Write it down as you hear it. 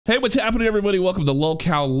Hey, what's happening, everybody? Welcome to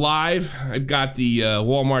Lolcow Live. I've got the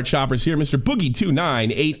Walmart shoppers here, Mr. Boogie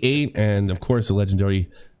 2988, and of course the legendary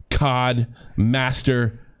COD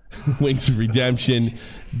Master, Wings of Redemption.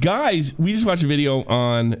 Guys, we just watched a video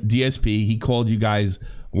on DSP. He called you guys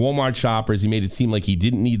Walmart shoppers. He made it seem like he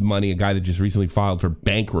didn't need money, a guy that just recently filed for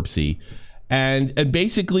bankruptcy, and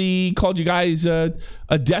basically called you guys a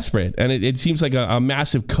desperate, and it seems like a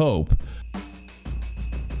massive cope.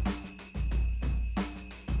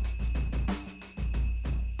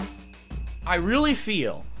 I really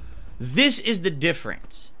feel this is the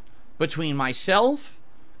difference between myself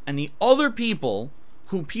and the other people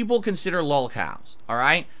who people consider lolcows, all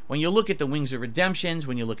right? When you look at the Wings of Redemptions,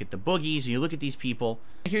 when you look at the Boogies, and you look at these people,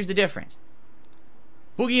 here's the difference.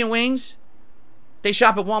 Boogie and Wings, they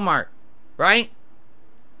shop at Walmart, right?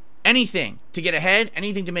 Anything to get ahead,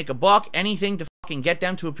 anything to make a buck, anything to fucking get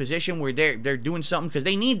them to a position where they're doing something because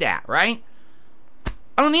they need that, right?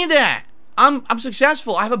 I don't need that. I'm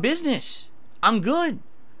successful. I have a business. I'm good.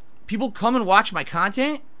 People come and watch my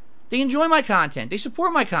content. They enjoy my content. They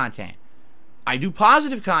support my content. I do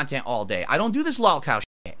positive content all day. I don't do this lolcow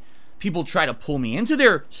shit. People try to pull me into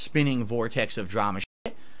their spinning vortex of drama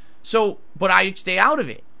shit. But I stay out of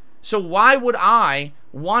it. So why would I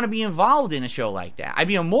want to be involved in a show like that? I'd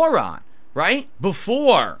be a moron, right?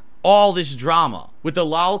 Before all this drama with the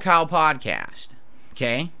Lolcow podcast,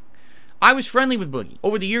 okay? I was friendly with Boogie.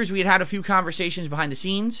 Over the years, we had a few conversations behind the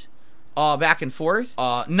scenes. Back and forth,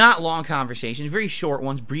 not long conversations, very short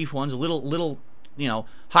ones, brief ones, a little, you know,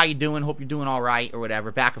 how you doing, hope you're doing all right, or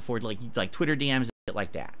whatever, back and forth, like Twitter DMs and shit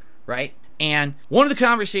like that, right? And one of the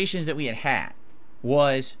conversations that we had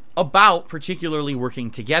was about particularly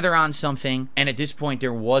working together on something, and at this point,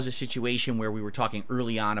 there was a situation where we were talking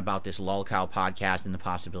early on about this Lolcow podcast and the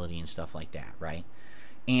possibility and stuff like that, right?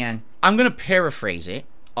 And I'm going to paraphrase it.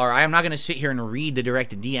 All right, I'm not going to sit here and read the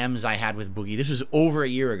direct DMs I had with Boogie. This was over a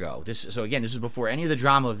year ago. So again, this was before any of the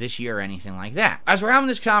drama of this year or anything like that. As we're having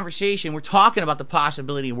this conversation, we're talking about the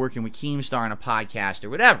possibility of working with Keemstar on a podcast or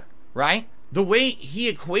whatever, right? The way he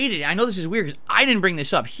equated it, I know this is weird because I didn't bring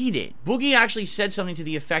this up. He did. Boogie actually said something to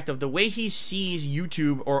the effect of the way he sees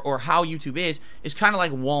YouTube or how YouTube is kind of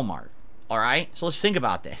like Walmart, all right? So let's think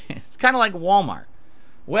about that. It's kind of like Walmart.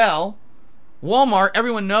 Well, Walmart,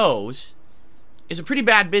 everyone knows, is a pretty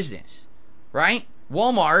bad business, right?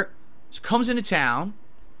 Walmart comes into town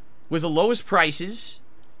with the lowest prices,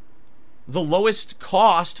 the lowest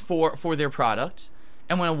cost for their products,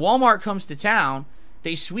 and when a Walmart comes to town,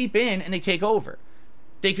 they sweep in and they take over.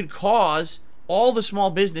 They could cause all the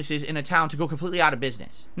small businesses in a town to go completely out of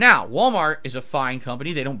business. Now, Walmart is a fine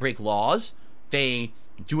company. They don't break laws. They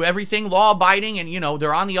do everything law-abiding, and, you know,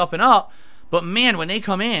 they're on the up and up. But, man, when they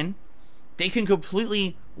come in, they can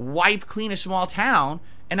completely wipe clean a small town,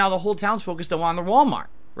 and now the whole town's focused on the Walmart,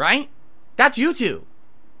 right? That's YouTube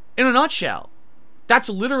in a nutshell. That's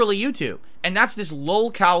literally YouTube, and that's this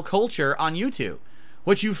lolcow culture on YouTube.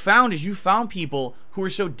 What you found is you found people who are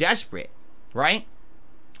so desperate, right?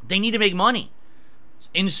 They need to make money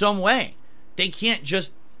in some way. They can't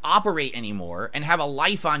just operate anymore and have a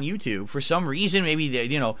life on YouTube for some reason. Maybe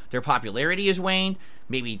their popularity has waned.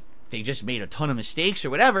 Maybe they just made a ton of mistakes or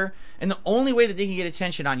whatever, and the only way that they can get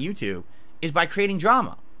attention on YouTube is by creating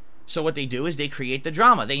drama. So what they do is they create the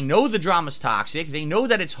drama. They know the drama's toxic, they know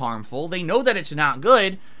that it's harmful, they know that it's not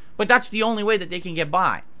good, but that's the only way that they can get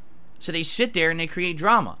by. So they sit there and they create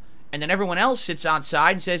drama, and then everyone else sits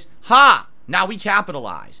outside and says, ha, now we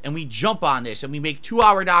capitalize, and we jump on this, and we make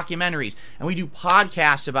 2-hour documentaries, and we do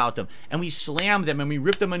podcasts about them, and we slam them, and we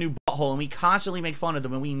rip them a new butthole, and we constantly make fun of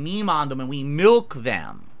them, and we meme on them, and we milk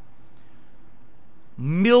them.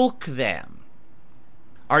 Milk them.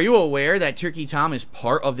 Are you aware that Turkey Tom is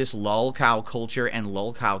part of this lolcow culture and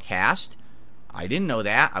lolcow cast? I didn't know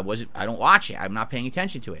that. I don't watch it. I'm not paying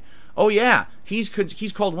attention to it. Oh yeah, he's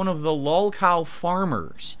called one of the lolcow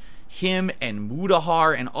farmers. Him and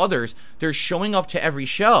Mudahar and others, they're showing up to every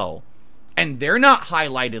show, and they're not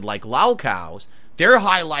highlighted like lolcows. They're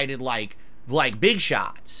highlighted like big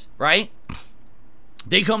shots, right?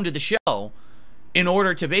 They come to the show in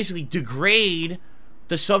order to basically degrade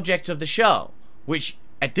the subjects of the show, which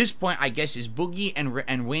at this point I guess is Boogie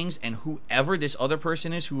and Wings and whoever this other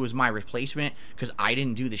person is who was my replacement, because I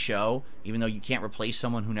didn't do the show, even though you can't replace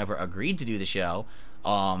someone who never agreed to do the show.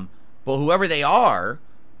 But whoever they are,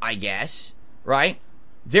 I guess, right?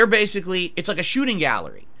 They're basically, it's like a shooting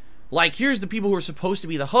gallery. Like, here's the people who are supposed to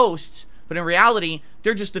be the hosts, but in reality,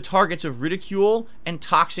 they're just the targets of ridicule and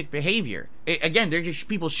toxic behavior. Again, they're just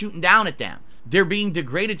people shooting down at them they're being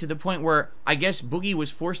degraded to the point where I guess Boogie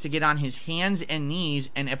was forced to get on his hands and knees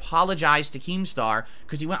and apologize to Keemstar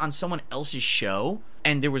because he went on someone else's show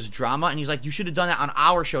and there was drama, and he's like, you should have done that on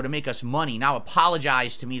our show to make us money. Now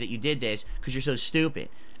apologize to me that you did this because you're so stupid.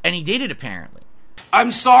 And he did it, apparently.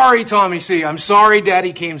 I'm sorry, Tommy C. I'm sorry,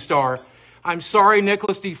 Daddy Keemstar. I'm sorry,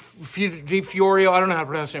 Nicholas Di Fiorio. I don't know how to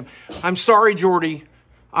pronounce him. I'm sorry, Jordy.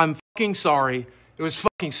 I'm fucking sorry. It was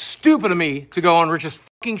fucking stupid of me to go on Rich's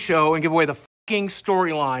fucking show and give away the fucking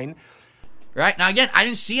storyline. Right? Now, again, I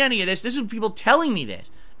didn't see any of this. This is people telling me this.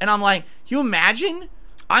 And I'm like, you imagine?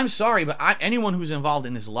 I'm sorry, but anyone who's involved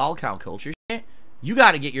in this Lolcow culture shit, you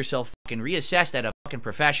got to get yourself fucking reassessed at a fucking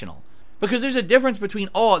professional. Because there's a difference between,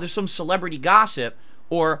 oh, there's some celebrity gossip,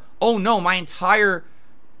 or, oh no, my entire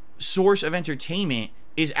source of entertainment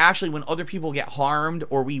is actually when other people get harmed,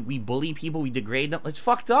 or we bully people, we degrade them. It's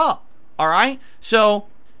fucked up. All right? So,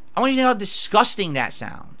 I want you to know how disgusting that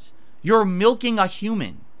sounds. You're milking a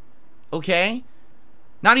human. Okay?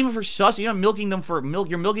 Not even for sus. You're not milking them for milk.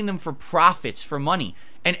 You're milking them for profits, for money.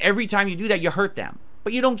 And every time you do that, you hurt them.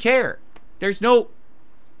 But you don't care. There's no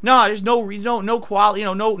quality,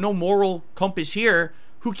 no moral compass here.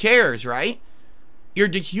 Who cares, right? You're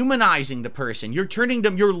dehumanizing the person. You're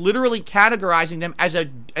you're literally categorizing them as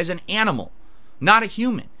an animal, not a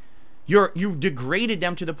human. You've degraded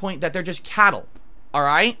them to the point that they're just cattle. All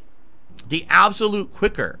right? The absolute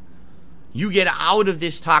quicker you get out of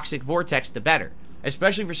this toxic vortex, the better.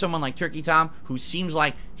 Especially for someone like Turkey Tom, who seems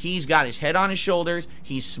like he's got his head on his shoulders,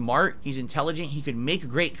 he's smart, he's intelligent, he could make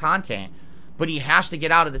great content, but he has to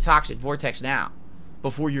get out of the toxic vortex now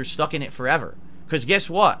before you're stuck in it forever. Because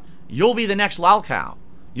guess what? You'll be the next Lolcow.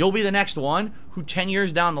 You'll be the next one who 10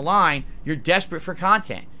 years down the line, you're desperate for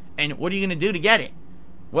content. And what are you going to do to get it?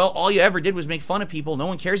 Well, all you ever did was make fun of people. No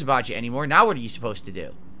one cares about you anymore. Now what are you supposed to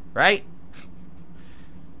do? Right?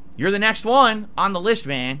 You're the next one on the list,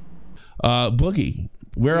 man. Boogie,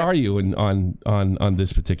 where are you on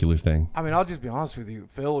this particular thing? I mean, I'll just be honest with you.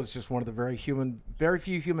 Phil is just one of the very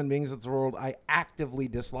few human beings in this world I actively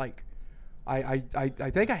dislike. I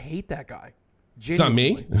think I hate that guy.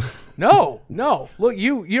 Genuinely. It's not me. No. Look,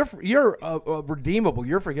 you're redeemable.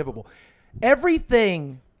 You're forgivable.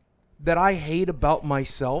 Everything that I hate about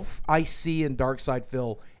myself, I see in Darkside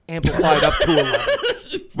Phil amplified up to 11.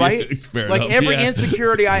 Right? Fair like enough, every yeah.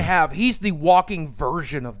 insecurity I have, he's the walking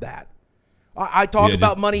version of that. I talk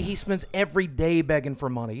about money. He spends every day begging for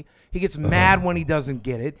money. He gets mad when he doesn't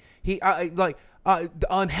get it. The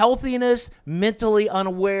unhealthiness, mentally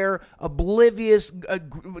unaware, oblivious,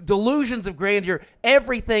 delusions of grandeur.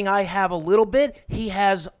 Everything I have a little bit, he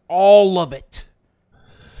has all of it.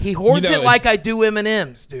 He hoards it like I do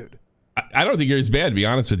M&Ms, dude. I don't think you're as bad, to be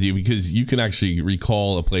honest with you, because you can actually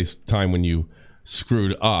recall a time when you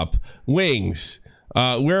screwed up. Wings.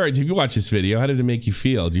 If you watch this video, how did it make you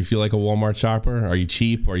feel? Do you feel like a Walmart shopper? Are you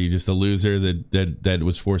cheap? Or are you just a loser that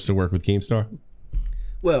was forced to work with Keemstar?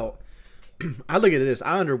 Well, I look at this.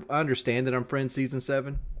 I understand that I'm Friends season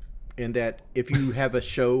 7, and that if you have a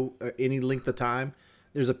show any length of time,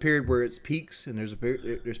 there's a period where it's peaks, and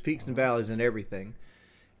there's peaks and valleys and everything.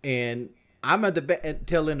 And I'm at the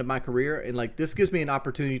tail end of my career, and like this gives me an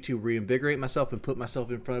opportunity to reinvigorate myself and put myself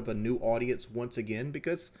in front of a new audience once again,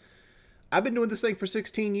 because I've been doing this thing for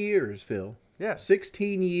 16 years, Phil. Yeah.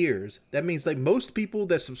 16 years. That means like most people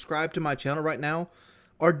that subscribe to my channel right now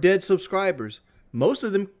are dead subscribers. Most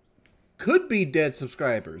of them could be dead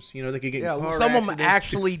subscribers. You know, they could get in car some of them accidents.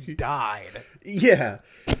 actually died. Yeah.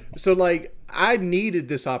 So like I needed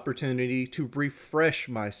this opportunity to refresh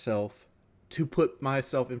myself, to put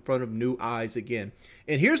myself in front of new eyes again.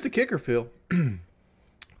 And here's the kicker, Phil.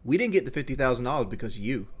 We didn't get the $50,000 because of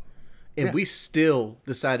you. And we still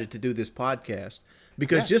decided to do this podcast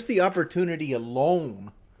because just the opportunity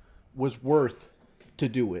alone was worth to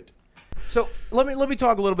do it. So let me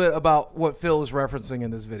talk a little bit about what Phil is referencing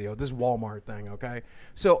in this video, this Walmart thing, okay?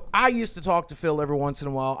 So I used to talk to Phil every once in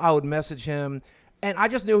a while. I would message him, and I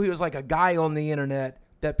just knew he was like a guy on the internet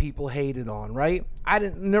that people hated on, right? I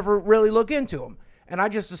never really look into him, and I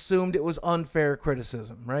just assumed it was unfair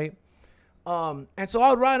criticism, right? And so I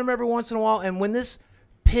would write him every once in a while, and when this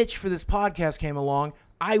pitch for this podcast came along,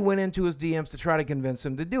 I went into his DMs to try to convince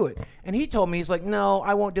him to do it. And he told me, he's like, no,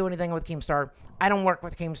 I won't do anything with Keemstar. I don't work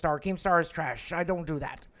with Keemstar. Keemstar is trash. I don't do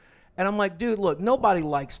that. And I'm like, dude, look, nobody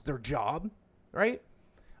likes their job, right?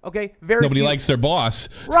 Okay, nobody likes their boss.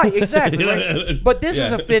 Right, exactly. Right? But this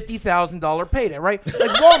is a $50,000 payday, right?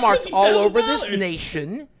 Like Walmart's all over this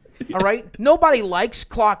nation. All right? Nobody likes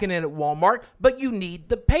clocking in at Walmart, but you need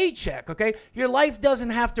the paycheck, okay? Your life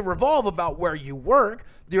doesn't have to revolve about where you work.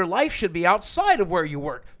 Your life should be outside of where you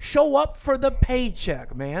work. Show up for the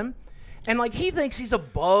paycheck, man. And like he thinks he's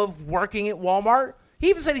above working at Walmart. He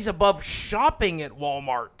even said he's above shopping at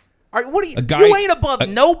Walmart. All right, what are you? You ain't above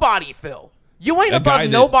nobody, Phil. You ain't above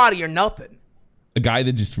nobody or nothing. A guy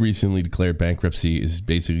that just recently declared bankruptcy is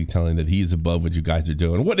basically telling that he's above what you guys are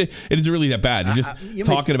doing. It isn't really that bad. You're just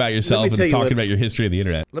talking about yourself and talking about your history of the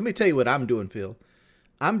internet. Let me tell you what I'm doing, Phil.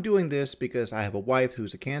 I'm doing this because I have a wife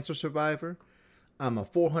who's a cancer survivor. I'm a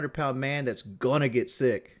 400-pound man that's gonna get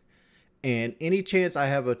sick. And any chance I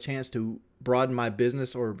have a chance to broaden my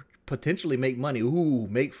business or potentially make money,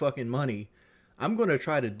 make fucking money, I'm gonna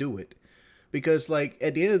try to do it. Because like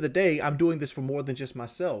at the end of the day, I'm doing this for more than just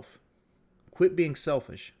myself. Quit being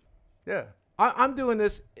selfish. Yeah. I'm doing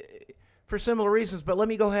this for similar reasons, but let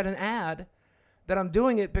me go ahead and add that I'm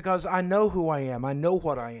doing it because I know who I am. I know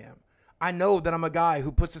what I am. I know that I'm a guy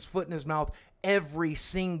who puts his foot in his mouth every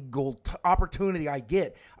single opportunity I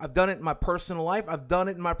get. I've done it in my personal life, I've done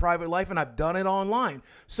it in my private life, and I've done it online.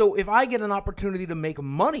 So if I get an opportunity to make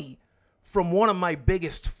money from one of my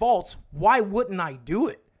biggest faults, why wouldn't I do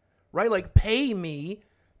it? Right? Like, pay me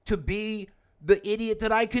to be the idiot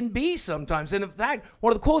that I can be sometimes. And in fact,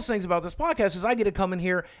 one of the coolest things about this podcast is I get to come in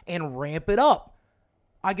here and ramp it up.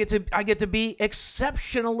 I get to be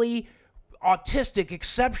exceptionally autistic,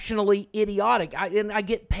 exceptionally idiotic. And I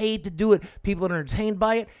get paid to do it. People are entertained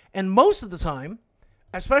by it. And most of the time,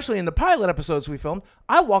 especially in the pilot episodes we filmed,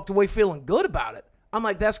 I walked away feeling good about it. I'm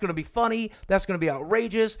like, that's going to be funny. That's going to be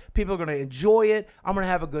outrageous. People are going to enjoy it. I'm going to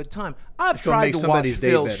have a good time. I've tried to watch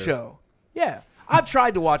Phil's show. Yeah. I've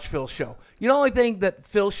tried to watch Phil's show. You know, the only thing that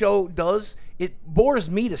Phil's show does, it bores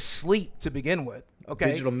me to sleep to begin with.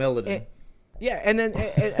 Okay. Digital melody. And then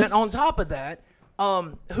and on top of that,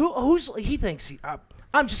 he thinks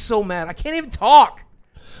I'm just so mad. I can't even talk.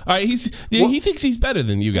 All right, he thinks he's better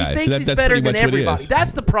than you guys. He thinks he's better than everybody.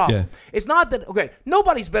 That's the problem. Yeah. It's not that, okay,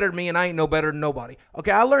 nobody's better than me and I ain't no better than nobody.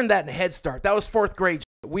 Okay, I learned that in Head Start. That was 4th grade.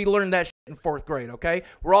 We learned that in 4th grade, okay?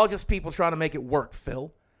 We're all just people trying to make it work,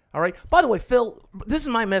 Phil. All right? By the way, Phil, this is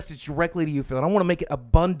my message directly to you, Phil, and I want to make it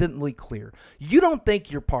abundantly clear. You don't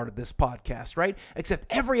think you're part of this podcast, right? Except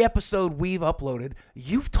every episode we've uploaded,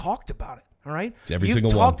 you've talked about it. All right? You've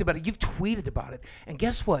talked about it. You've tweeted about it. And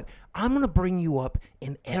guess what? I'm going to bring you up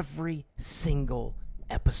in every single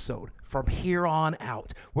episode from here on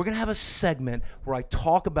out. We're going to have a segment where I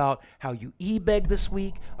talk about how you e-begged this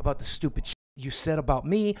week, about the stupid shit you said about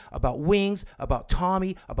me, about Wings, about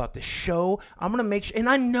Tommy, about the show. I'm going to make sure, and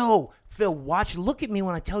I know, Phil, look at me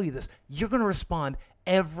when I tell you this. You're going to respond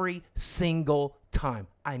every single time.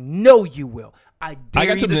 I know you will. I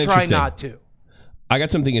dare you to try not to. I got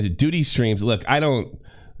something into duty streams. Look, I don't,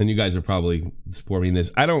 and you guys are probably supporting this,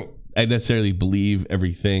 I necessarily believe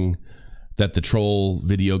everything that the troll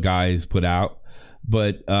video guys put out,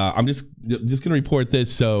 but I'm just going to report this.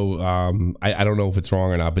 So I don't know if it's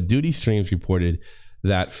wrong or not, but Duty Streams reported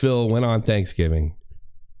that Phil went on Thanksgiving,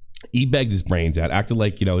 he begged his brains out, acted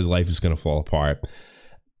like, his life is going to fall apart.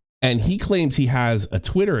 And he claims he has a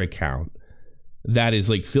Twitter account that is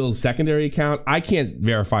like Phil's secondary account. I can't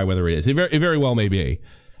verify whether it is. It very well may be.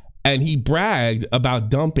 And he bragged about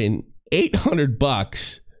dumping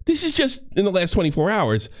 $800. This is just in the last 24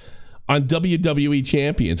 hours on WWE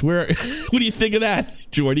champions. What do you think of that,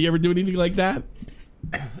 Jordy? You ever do anything like that?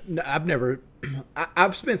 No, I've never.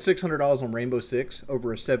 I've spent $600 on Rainbow Six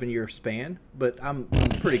over a 7-year span, but I'm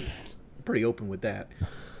pretty open with that.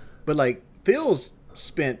 But like Phil's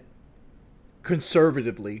spent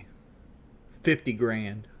conservatively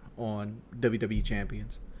 $50,000 on WWE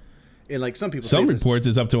champions, and like some reports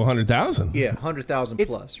is up to 100,000. Yeah, 100,000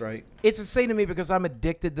 plus, right? It's insane to me because I'm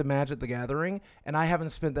addicted to Magic the Gathering, and I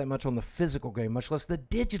haven't spent that much on the physical game, much less the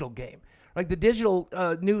digital game. Like the digital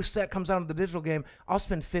new set comes out of the digital game, I'll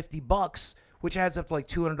spend $50, which adds up to like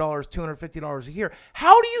 $200, $250 a year.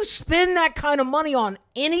 How do you spend that kind of money on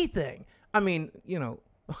anything? I mean, other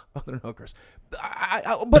than hookers,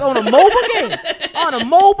 but on a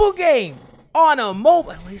mobile game.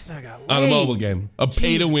 At least I got laid. On a mobile game. A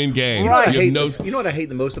pay-to-win game. Right. You know what I hate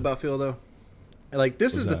the most about Phil, though? Like,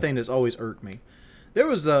 this is the thing that's always irked me. There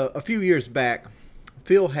was a few years back,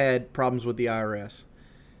 Phil had problems with the IRS.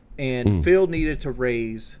 And Phil needed to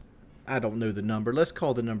raise, I don't know the number, let's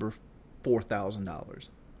call the number $4,000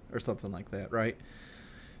 or something like that, right?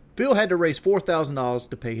 Phil had to raise $4,000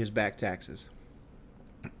 to pay his back taxes.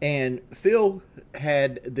 And Phil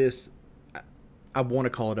had this, I want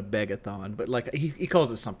to call it a begathon, but like he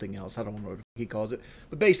calls it something else. I don't know what he calls it.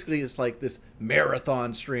 But basically it's like this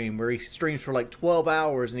marathon stream where he streams for like 12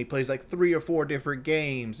 hours and he plays like 3 or 4 different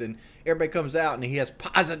games and everybody comes out and he has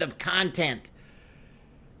positive content.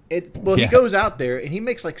 He goes out there and he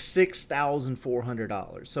makes like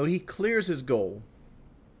 $6,400. So he clears his goal.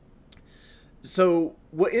 So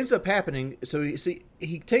what ends up happening? So you see,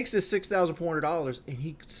 he takes this $6,400 and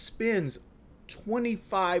he spends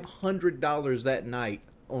 $2,500 that night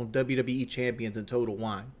on WWE champions and Total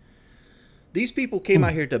Wine. These people came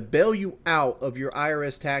out here to bail you out of your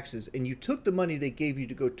IRS taxes, and you took the money they gave you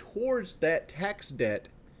to go towards that tax debt,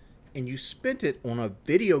 and you spent it on a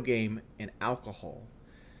video game and alcohol.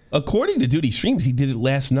 According to Duty Streams, he did it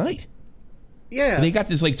last night. Yeah. And they got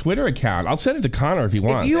this like Twitter account. I'll send it to Connor if he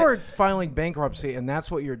wants. If you are filing bankruptcy and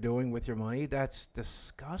that's what you're doing with your money, that's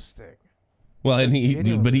disgusting. Well,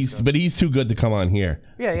 and but he's too good to come on here.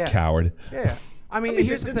 Yeah. Coward. Yeah. I mean,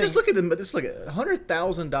 here's the thing. Just look at them. Just like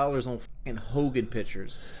 $100,000 on fucking Hogan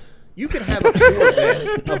pictures. You can have a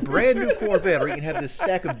Corvette, a brand new Corvette, or you can have this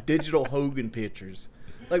stack of digital Hogan pictures.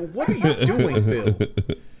 Like, what are you doing, Phil?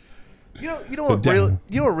 You know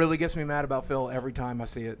what really gets me mad about Phil every time I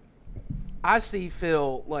see it? I see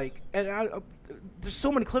Phil there's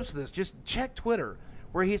so many clips of this. Just check Twitter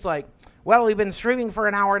where he's like, well, we've been streaming for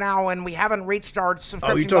an hour now, and we haven't reached our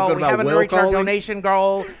subscription goal. We haven't reached our donation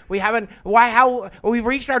goal. We've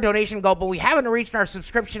reached our donation goal, but we haven't reached our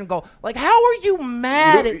subscription goal. Like, how are you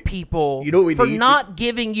mad at people for not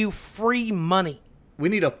giving you free money? We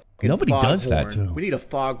need a nobody does horn. that too. We need a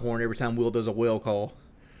foghorn every time Will does a whale call.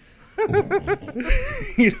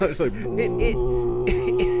 It's like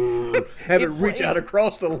have it reach out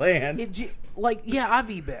across the land. I've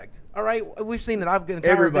e-begged. All right, we've seen it. I've got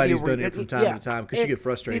Everybody's done it from time to time because you get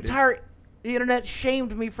frustrated. The internet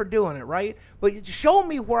shamed me for doing it, right? But show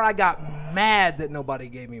me where I got mad that nobody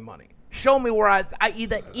gave me money. Show me where I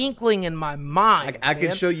eat that inkling in my mind. I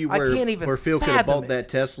can show you where Phil could have bought that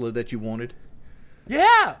Tesla that you wanted.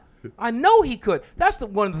 Yeah, I know he could. That's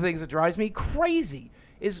one of the things that drives me crazy.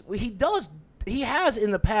 Is he has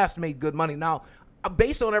in the past made good money. Now,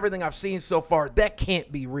 based on everything I've seen so far, that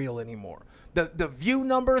can't be real anymore. The view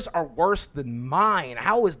numbers are worse than mine.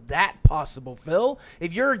 How is that possible, Phil?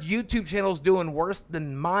 If your YouTube channel's doing worse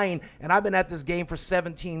than mine, and I've been at this game for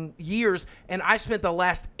 17 years, and I spent the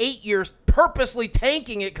last 8 years purposely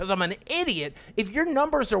tanking it because I'm an idiot, if your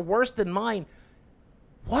numbers are worse than mine,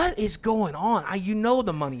 what is going on?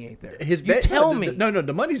 The money ain't there. Tell me. No,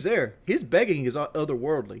 the money's there. His begging is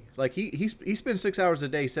otherworldly. Like he spends 6 hours a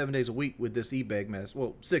day, 7 days a week with this e-beg mess.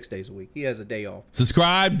 Well, 6 days a week. He has a day off.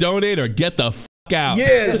 Subscribe, donate, or get the fuck out.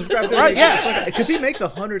 Yeah, subscribe, donate. Right, yeah. Because he makes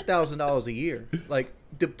 $100,000 a year. Like,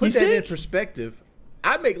 to put that in perspective,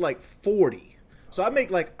 I make like 40. So I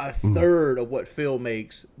make like a third of what Phil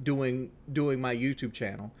makes doing my YouTube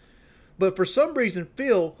channel. But for some reason,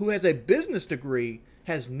 Phil, who has a business degree,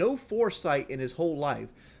 has no foresight in his whole life.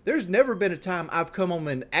 There's never been a time I've come home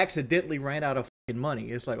and accidentally ran out of fucking money.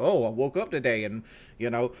 It's like, oh, I woke up today and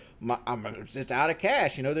it's out of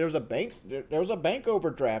cash. There was a bank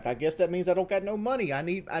overdraft. I guess that means I don't got no money. I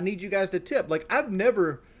need you guys to tip. Like, I've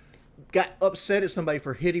never got upset at somebody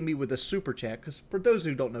for hitting me with a super chat, because for those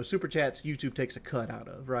who don't know, super chats YouTube takes a cut out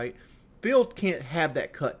of, right? Phil can't have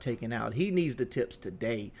that cut taken out. He needs the tips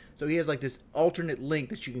today. So he has like this alternate link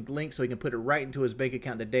that you can link so he can put it right into his bank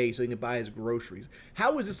account today so he can buy his groceries.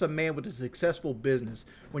 How is this a man with a successful business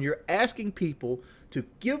when you're asking people to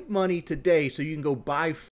give money today so you can go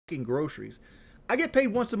buy fucking groceries? I get paid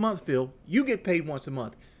once a month, Phil. You get paid once a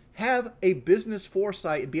month. Have a business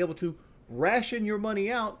foresight and be able to ration your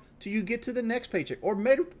money out till you get to the next paycheck. Or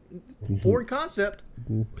foreign concept.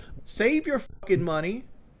 Save your fucking money.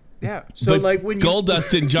 Yeah. So like when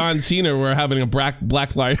Goldust and John Cena were having a Black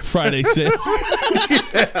Friday sale.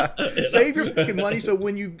 Yeah. Save your fucking money so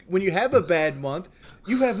when you have a bad month,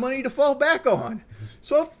 you have money to fall back on.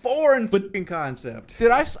 So a foreign fucking concept.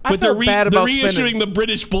 Dude, I felt bad about reissuing the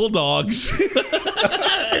British Bulldogs.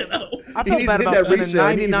 I felt bad about spending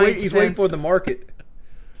 99 cents. He's waiting for the market.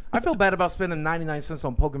 I feel bad about spending 99 cents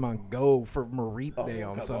on Pokemon Go for Mareep Day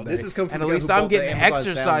on Sunday. This is coming from and at least I'm getting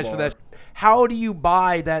exercise for that. How do you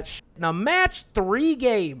buy that shit? Now, match 3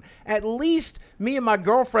 game. At least me and my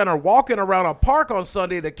girlfriend are walking around a park on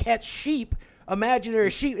Sunday to catch sheep, imaginary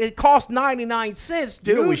sheep. It costs 99 cents, dude.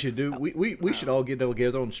 You know what we should do? We should all get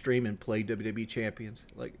together on stream and play WWE Champions.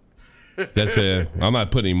 Like, that's it. I'm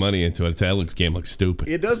not putting any money into it. That game looks stupid.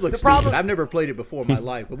 It does look stupid. I've never played it before in my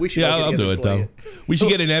life, but we should. Yeah, I'll do it though. We should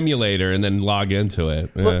get an emulator and then log into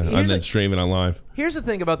it, and then stream it on live. Here's the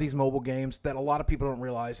thing about these mobile games that a lot of people don't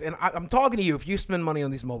realize, and I'm talking to you. If you spend money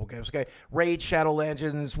on these mobile games, okay, Raid, Shadow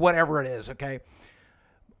Legends, whatever it is, okay,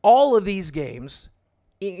 all of these games,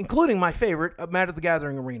 including my favorite, Magic of the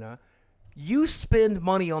Gathering Arena. You spend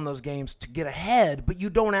money on those games to get ahead, but you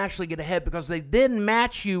don't actually get ahead because they then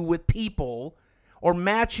match you with people or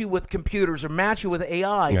match you with computers or match you with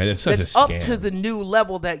AI. Yeah, that's such that's a up scam. to the new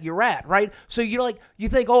level that you're at, right? So you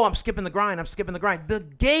think, oh, I'm skipping the grind. I'm skipping the grind. The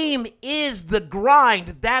game is the grind.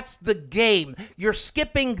 That's the game. You're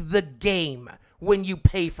skipping the game when you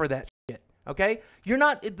pay for that shit. Okay?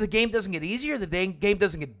 The game doesn't get easier. The game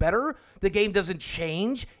doesn't get better. The game doesn't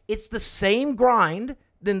change. It's the same grind,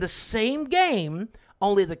 then the same game,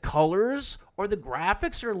 only the colors or the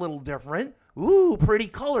graphics are a little different. Ooh, pretty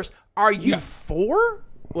colors. Are you for?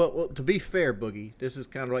 Well, to be fair, Boogie, this is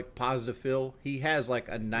kind of like positive Phil. He has like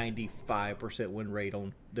a 95% win rate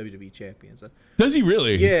on WWE champions. Does he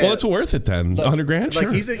really? Yeah. Well, it's worth it then. Like, $100 grand? Like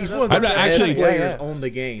Sure. he's one of the I'm not best actually- players on the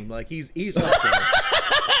game. Like he's up there.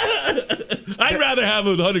 I'd rather have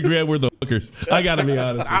him with $100 grand worth of hookers. I got to be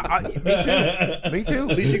honest. Me too. Me too.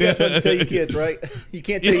 At least you got something to tell your kids, right? You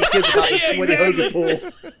can't tell your kids about the Yeah, sweaty exactly.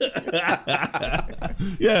 hooker pool.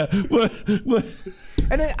 Yeah, but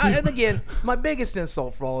And again, my biggest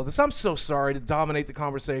insult for all of this, I'm so sorry to dominate the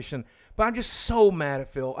conversation, but I'm just so mad at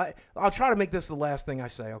Phil. I'll try to make this the last thing I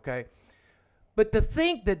say, okay? But to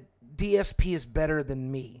think that DSP is better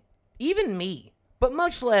than me, even me, but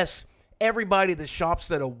much less everybody that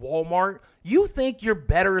shops at a Walmart, you think you're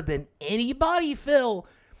better than anybody, Phil.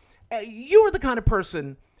 You are the kind of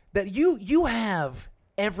person that you have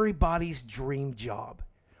everybody's dream job.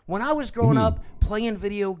 When I was growing up playing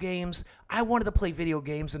video games, I wanted to play video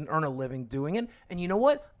games and earn a living doing it. And you know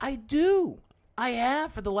what? I do. I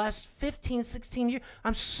have for the last 15, 16 years.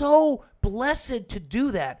 I'm so blessed to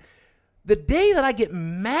do that. The day that I get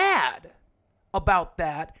mad about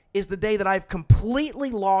that is the day that I've completely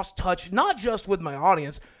lost touch, not just with my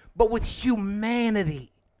audience, but with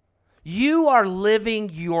humanity. You are living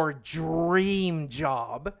your dream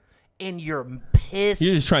job and you're pissed.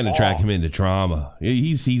 you're just trying to track off. him into drama.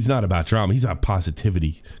 He's not about drama. He's about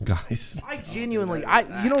positivity, guys. I genuinely,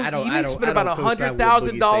 you don't- need I to spend don't about co-sign what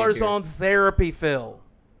 $100,000 Boogie's saying on therapy, Phil.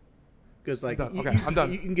 Because like I'm done. you, Okay, you- I'm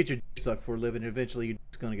done. You can get your dick sucked for a living. Eventually, you're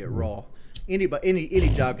just gonna get raw. Any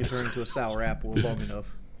job can turn into a sour apple long enough.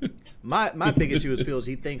 My biggest issue with Phil is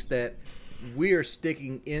he thinks that we are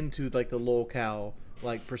sticking into like the Lolcow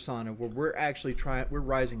like persona where we're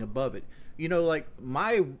rising above it. You know, like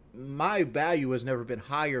my value has never been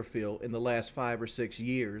higher, Phil, in the last 5 or 6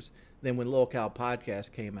 years than when Lolcow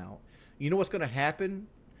podcast came out. You know what's going to happen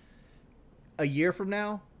a year from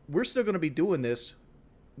now? We're still going to be doing this.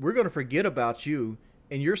 We're going to forget about you,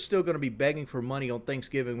 and you're still going to be begging for money on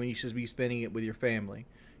Thanksgiving when you should be spending it with your family.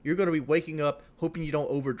 You're going to be waking up hoping you don't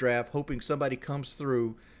overdraft, hoping somebody comes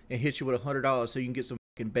through and hits you with $100 so you can get some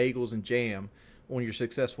fucking bagels and jam on your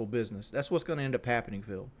successful business. That's what's going to end up happening,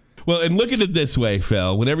 Phil. Well, and look at it this way,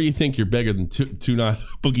 Phil. Whenever you think you're bigger than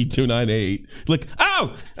Boogie 298, like,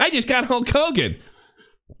 oh, I just got Hulk Hogan.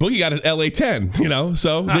 Boogie got an LA 10,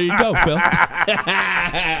 so there you go, Phil.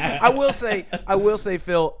 I will say,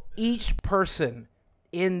 Phil, each person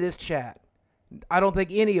in this chat, I don't think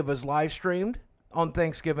any of us live streamed on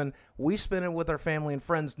Thanksgiving. We spent it with our family and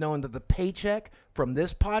friends knowing that the paycheck from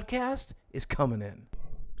this podcast is coming in.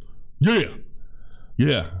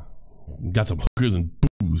 Yeah. Got some hookers and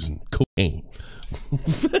booze and cocaine.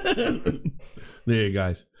 There you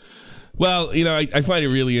guys. Well, I find it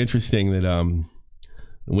really interesting that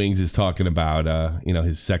Wings is talking about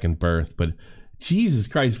his second birth, but Jesus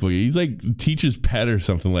Christ, Boogie, he's like teacher's pet or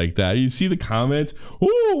something like that. You see the comments?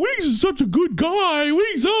 Oh, Wings is such a good guy.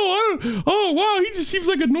 Wings, oh wow, he just seems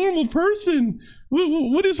like a normal person.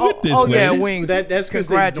 What is with this? Oh man? yeah, Wings. That's because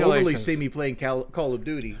they normally Congratulations. see me playing Call of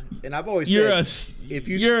Duty, and I've always You're said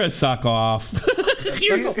a suck off.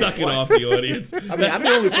 You're suck- sucking off the audience. I mean, I'm the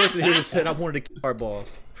only person here that said I wanted to kick our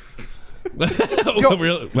balls. Well,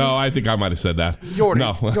 really? No, I think I might have said that. Jordan,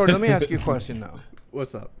 No. Jordan, let me ask you a question though.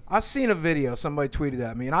 What's up? I seen a video somebody tweeted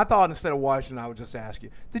at me, and I thought instead of watching, I would just ask you: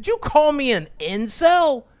 did you call me an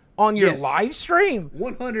incel on your Yes. live stream?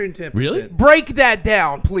 110%. Really? Break that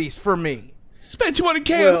down, please, for me. Spent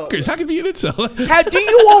 200K on Well- hookers. How can you be an incel? Do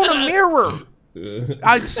you own a mirror?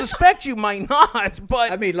 I suspect you might not,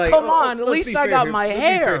 but I mean, like, come on, at let's least be I fair got here. my Let's be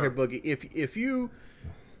fair hair. here, Boogie. If you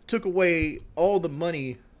took away all the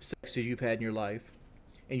money sexes you've had in your life,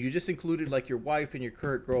 and you just included like your wife and your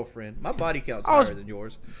current girlfriend, my body count's I was- higher than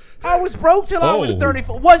yours. I was broke till I was Oh.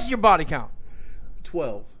 34. What's your body count?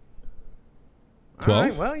 12. 12? All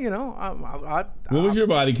right, well, What was your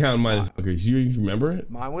body count minus hookers? You remember it?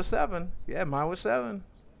 mine was 7. Yeah, mine was 7.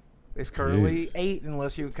 It's currently 8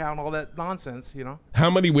 unless you count all that nonsense, How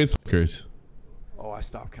many with hookers? Oh, I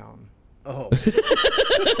stopped counting. Oh,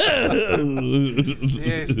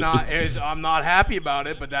 I'm not happy about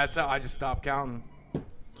it, but that's how I just stopped counting.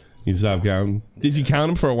 You stopped counting. Did you count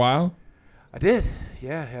them for a while? I did.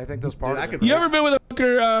 Yeah, I think those part I of it. could- You ever been with a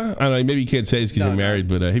hooker? I don't know. Maybe you can't say this because you're married,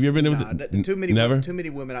 but have you ever been with? Too many. Never. Too many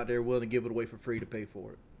women out there willing to give it away for free to pay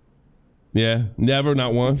for it. Yeah, never,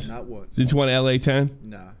 not once. Not once. Didn't you want LA 10?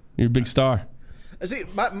 Nah. You're a big star. See,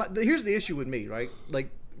 here's the issue with me, right?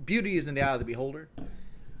 Like, beauty is in the eye of the beholder,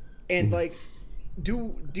 and like,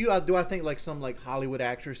 do I think like some like Hollywood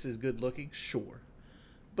actress is good looking? Sure,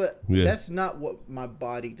 but that's not what my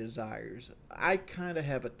body desires. I kind of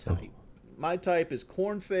have a type. My type is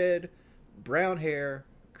corn-fed, brown hair,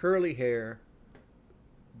 curly hair,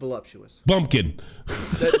 voluptuous. Bumpkin.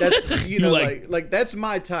 That's you know like that's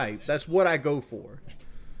my type. That's what I go for.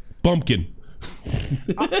 Bumpkin.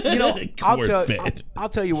 You know, Corn-fed. I'll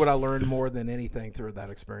tell you what I learned more than anything through that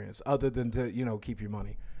experience, other than to keep your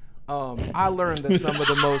money. I learned that some of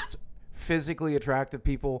the most physically attractive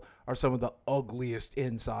people are some of the ugliest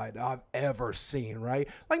inside I've ever seen, right?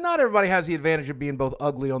 Like, not everybody has the advantage of being both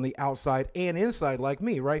ugly on the outside and inside like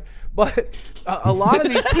me, right? But a lot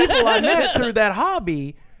of these people I met through that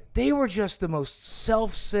hobby, they were just the most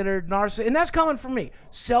self-centered, narcissistic, and that's coming from me.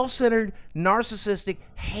 Self-centered, narcissistic,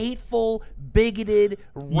 hateful, bigoted,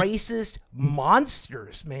 racist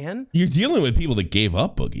monsters, man. You're dealing with people that gave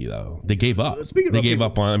up, Boogie, though. They gave up. Speaking They about gave people-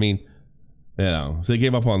 up on, I mean, so they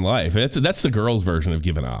gave up on life. That's the girls' version of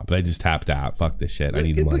giving up. They just tapped out. Fuck this shit. I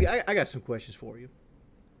need the money. I got some questions for you.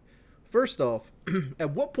 First off,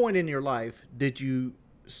 at what point in your life did you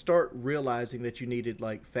start realizing that you needed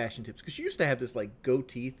like fashion tips? Because you used to have this like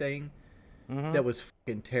goatee thing that was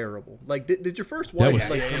fucking terrible. Like, did your first wife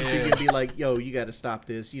like come to you and be like, "Yo, you got to stop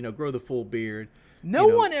this. Grow the full beard." No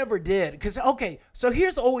one ever did. Because, okay, so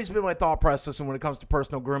here's always been my thought process when it comes to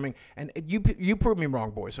personal grooming. And you prove me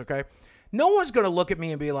wrong, boys, okay? No one's going to look at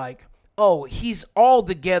me and be like, oh, he's all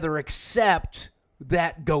together except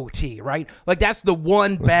that goatee, right? Like, that's the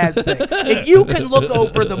one bad thing. If you can look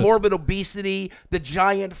over the morbid obesity, the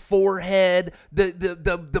giant forehead,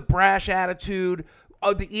 the brash attitude,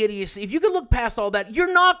 the idiocy, if you can look past all that,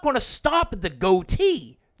 you're not going to stop at the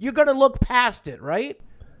goatee. You're going to look past it, right?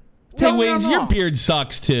 Hey, Wings, your beard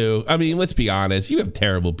sucks, too. I mean, let's be honest. You have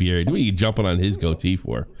terrible beard. What are you jumping on his goatee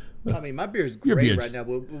for? I mean, my beard's great right now.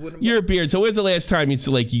 But your beard. So when's the last time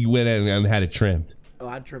you went in and had it trimmed? Oh,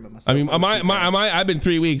 I'd trim it myself. I mean, I've been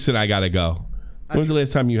 3 weeks and I got to go. When's the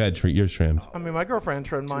last time you had yours trimmed? I mean, my girlfriend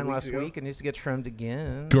trimmed mine last week and needs to get trimmed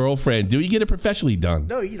again. Girlfriend, do you get it professionally done?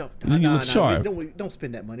 No, you don't. You look sharp. Don't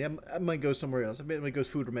spend that money. I might go somewhere else. I might go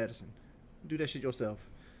food or medicine. Do that shit yourself.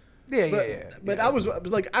 But I was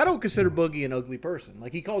like, I don't consider Boogie an ugly person.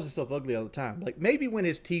 Like, he calls himself ugly all the time. Like, maybe when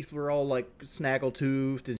his teeth were all like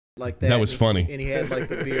snaggle-toothed and like that. That was funny. And he had like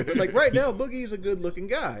the beard. But like right now, Boogie's a good-looking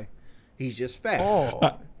guy. He's just fat.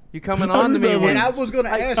 Oh, you coming on to me? And I was going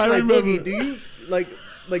to ask, like, remember. Boogie, do you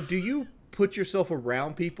do you put yourself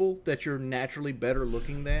around people that you're naturally better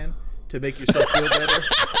looking than to make yourself feel better?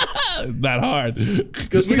 Not hard.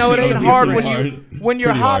 Because You know, it ain't hard when your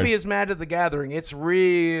Pretty hobby hard. is Magic the Gathering. It's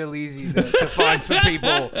real easy to find some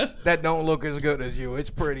people that don't look as good as you. It's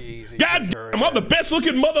pretty easy. God for sure, damn, I'm the best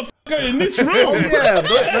looking motherfucker in this room. Oh yeah,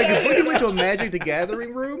 but like if Boogie went to a Magic the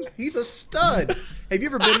Gathering room, he's a stud. Have you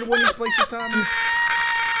ever been to one of these places, Tommy?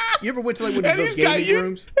 You ever went to like one of those gaming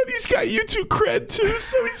rooms? And he's got YouTube cred too,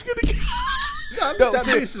 so he's gonna get. No, I'm just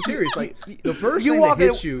being serious. Like the first You thing walk that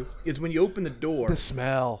in- hits you is when you open the door. The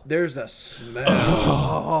smell. There's a smell.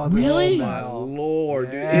 Oh, the Really? My smell.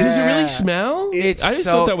 lord, dude. Yeah. Does it really smell? It's I just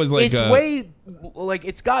so, thought that was like it's way like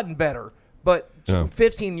it's gotten better, but Yeah.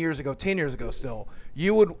 15 years ago, 10 years ago, still,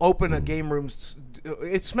 you would open a game room.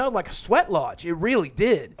 It smelled like a sweat lodge. It really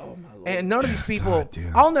did. Oh my lord! And none of these people. God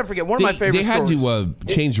damn. I'll never forget one of my favorite. They had stories. to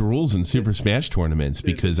change the rules in Super Smash tournaments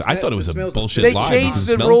because I thought it was a smells- bullshit They lie. changed because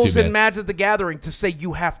it the smells rules too in bad. Magic the Gathering to say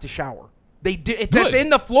you have to shower. They did. That's Good. in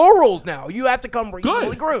the floor rules now. You have to come Good.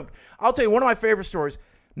 fully groomed. I'll tell you one of my favorite stories.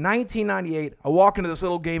 1998. I walk into this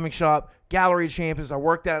little gaming shop, Gallery of Champions. I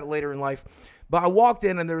worked at it later in life, but I walked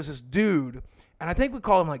in and there was this dude, and I think we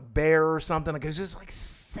call him like Bear or something because he's like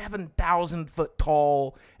 7,000 foot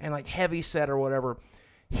tall and like heavy set or whatever.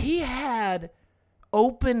 He had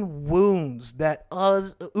open wounds that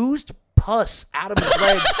oozed pus out of his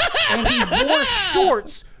legs, and he wore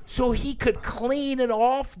shorts so he could clean it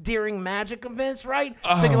off during Magic events, right?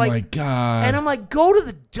 So he Oh could, like, my god! and I'm like, go to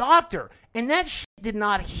the doctor. And that shit did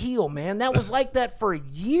not heal, man. That was like that for a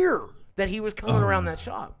year that he was coming around that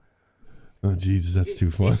shop. Oh Jesus, that's too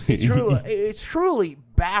funny. It's truly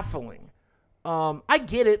baffling. I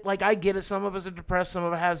get it. Like, I get it. Some of us are depressed. Some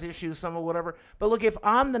of us has issues. Some of whatever. But look, if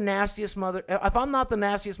I'm not the nastiest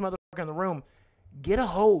motherfucker in the room, get a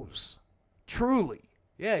hose. Truly.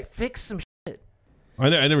 Yeah, fix some shit. I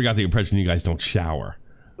never got the impression you guys don't shower.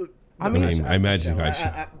 I mean, I imagine you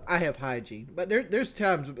guys. I have hygiene, but there's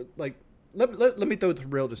times like let me throw the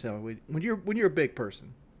real just out. When you're a big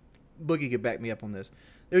person, Boogie can back me up on this.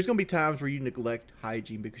 There's going to be times where you neglect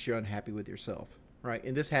hygiene because you're unhappy with yourself, right?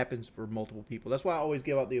 And this happens for multiple people. That's why I always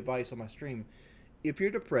give out the advice on my stream. If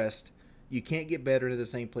you're depressed, you can't get better in the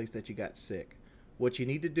same place that you got sick. What you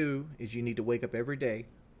need to do is you need to wake up every day,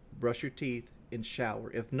 brush your teeth, and shower.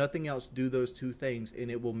 If nothing else, do those two things, and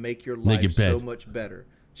it will make your life so much better.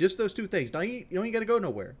 Just those two things. Now you don't got to go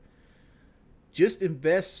nowhere. Just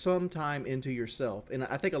invest some time into yourself. And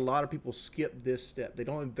I think a lot of people skip this step. They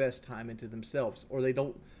don't invest time into themselves, or they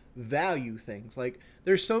don't value things. Like,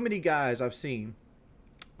 there's so many guys I've seen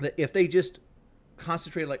that if they just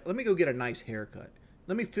concentrate, like, let me go get a nice haircut,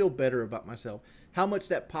 let me feel better about myself, how much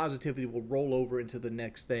that positivity will roll over into the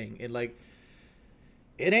next thing. And like,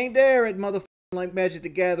 it ain't there at motherfucking like Magic the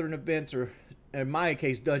Gathering events, or in my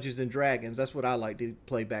case, Dungeons and Dragons. That's what I like to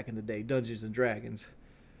play back in the day, Dungeons and Dragons.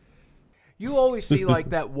 You always see like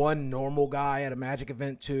that one normal guy at a Magic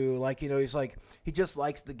event too. Like, you know, he's like, he just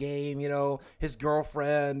likes the game, you know, his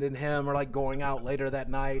girlfriend and him are like going out later that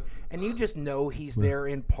night, and you just know he's there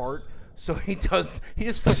in part. So he just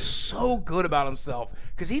feels so good about himself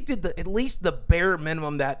because he did at least the bare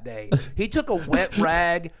minimum that day. He took a wet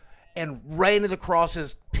rag and ran it across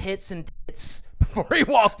his pits and tits before he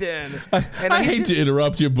walked in. And I hate to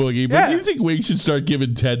interrupt you, Boogie, but do you think Wings should start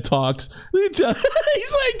giving TED Talks? He's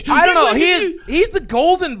like, I don't know. He's the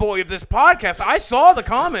golden boy of this podcast. I saw the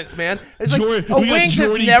comments, man. It's like, Wings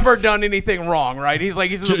has never done anything wrong, right? He's like,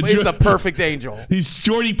 he's the perfect angel. He's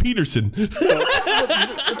Jordy Peterson. The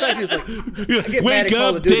fact is, like, I get mad Wake at Call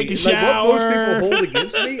up, of Duty. take a shower. Like, what most people hold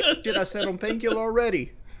against me, shit, I said on painkiller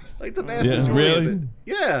already. Like, the vast majority of it.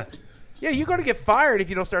 Yeah. Yeah, you're going to get fired if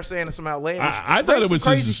you don't start saying some outlandish. I thought it was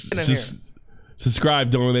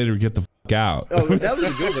subscribe, donate, or get the fuck out. Oh, that was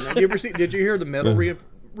a good one. Did you hear the metal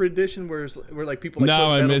rendition where like people? Like,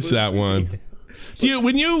 no, I missed that one. See,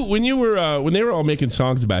 when they were all making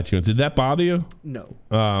songs about you, did that bother you? No.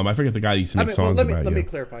 I forget the guy that used to make songs about you. Let me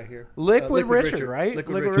clarify here. Liquid Richard, right?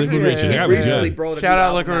 Liquid Richard. Yeah, recently brought a shout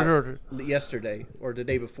out Liquid Richard yesterday or the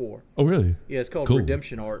day before. Oh, really? Yeah, it's called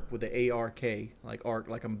Redemption Arc with the ARK, like arc,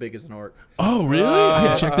 like I'm big as an arc. Oh, really? I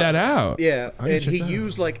gotta check that out. Yeah, and he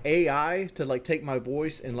used like AI to like take my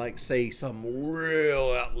voice and like say some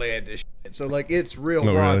real outlandish shit. So like it's real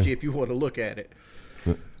raunchy if you want to look at it.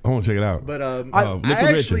 I want to check it out. But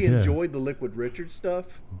I actually enjoyed the Liquid Richard stuff.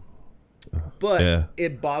 But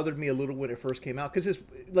it bothered me a little when it first came out because it's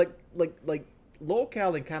like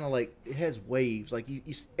Lolcow and kind of like it has waves. Like you,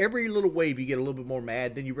 every little wave you get a little bit more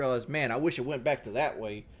mad. Then you realize, man, I wish it went back to that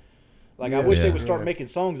way. Like I wish they would start making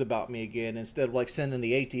songs about me again instead of like sending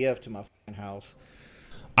the ATF to my fucking house.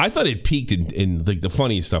 I thought it peaked in like the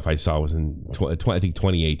funniest stuff I saw was in I think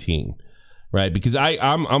 2018. Right, because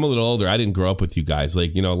I'm a little older. I didn't grow up with you guys.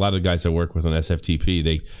 Like, you know, a lot of the guys I work with on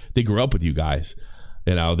SFTP, they grew up with you guys.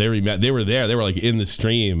 You know, they were there. They were like in the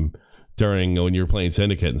stream during when you were playing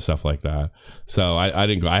Syndicate and stuff like that. So I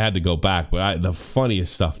didn't go. I had to go back. But the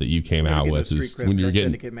funniest stuff that you came out with is when you were getting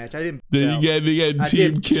Syndicate match. I didn't. You get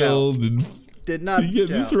team killed and did not you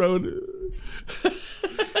get thrown.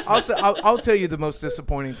 I'll tell you the most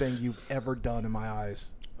disappointing thing you've ever done in my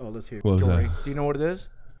eyes. Oh, let's hear it. What was Jory, that? do you know what it is?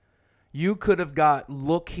 You could have got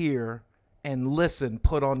look here and listen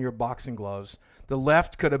put on your boxing gloves. The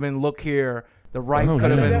left could have been look here. The right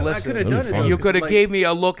could have been listen. I could have done it. You could have gave me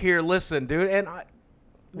a look here, listen, dude. And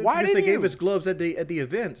why didn't they gave us gloves at the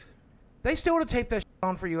event? They still would have taped that shit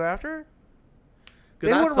on for you after. They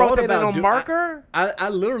Because would have wrote that in on marker. I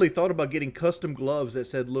literally thought about getting custom gloves that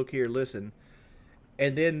said "Look here, listen,"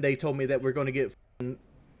 and then they told me that we're going to get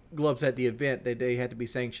gloves at the event that they had to be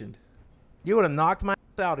sanctioned. You would have knocked my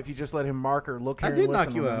ass out if you just let him marker look here. I did and listen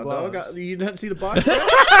knock you on out, gloves. dog. You didn't see the box?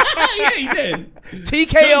 Yeah, he did.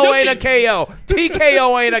 TKO ain't a KO.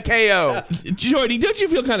 TKO ain't a KO. Jordy, don't you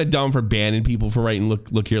feel kind of dumb for banning people for writing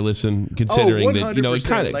 "Look here, listen"? Considering that you know it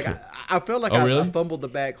kind of like I felt like really? I fumbled the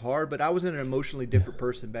bag hard, but I was an emotionally different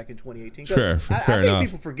person back in 2018. Fair I think enough.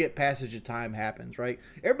 people forget passage of time happens, right?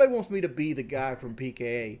 Everybody wants me to be the guy from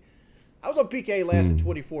PKA. I was on PKA last in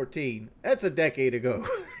 2014. That's a decade ago,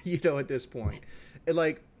 you know, at this point. And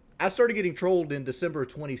like, I started getting trolled in December of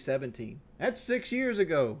 2017. That's 6 years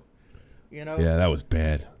ago, you know? Yeah, that was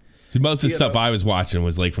bad. See, most of the stuff I was watching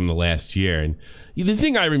was like from the last year. And the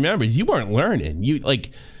thing I remember is you weren't learning. You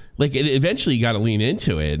eventually you got to lean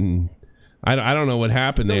into it. And I don't know what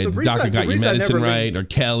happened. The doctor got your medicine right, or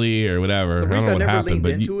Kelly, or whatever. The reason I never leaned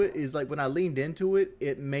happened, into it is like when I leaned into it,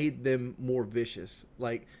 it made them more vicious.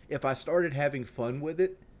 Like if I started having fun with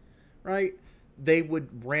it, right, they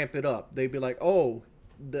would ramp it up. They'd be like, "Oh,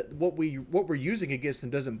 what we're using against him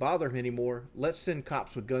doesn't bother him anymore. Let's send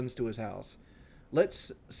cops with guns to his house.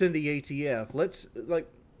 Let's send the ATF. Let's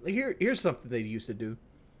here's something they used to do.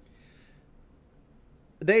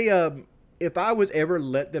 They if I was ever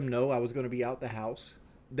let them know I was going to be out the house,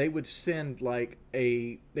 they would send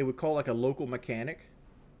they would call a local mechanic,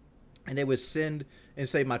 and they would send and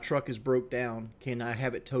say, my truck is broke down. Can I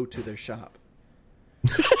have it towed to their shop?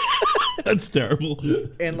 That's terrible.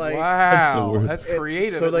 And wow, that's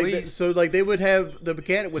creative. So they would have the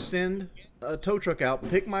mechanic would send a tow truck out,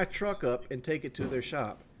 pick my truck up, and take it to their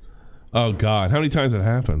shop. Oh God, how many times that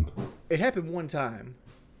happened? It happened one time,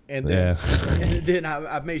 and then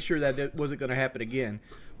I made sure that it wasn't going to happen again.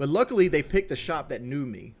 But luckily, they picked the shop that knew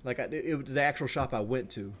me. It was the actual shop I went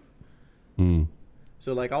to. Mm.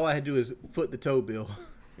 So all I had to do is foot the tow bill.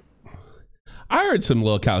 I heard some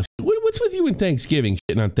Lolcow shit. What's with you and Thanksgiving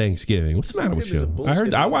shitting on Thanksgiving? What's the matter with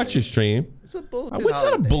you? I watched your stream. It's a bullshit It's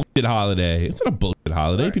not a bullshit holiday. It's not a bullshit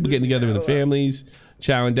holiday. Right. People getting together with their families,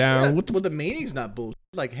 chowing down. Yeah, the meaning's not bullshit.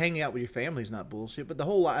 Hanging out with your family's not bullshit. But the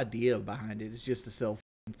whole idea behind it is just to sell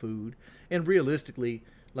food. And realistically,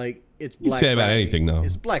 it's Black say about Friday. anything though.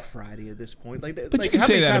 It's Black Friday at this point. But you can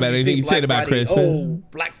say that about anything. You can say it about Christmas. Oh,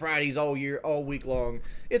 Black Friday's all week long.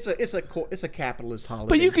 It's a capitalist holiday.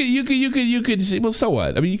 But you could say, well, so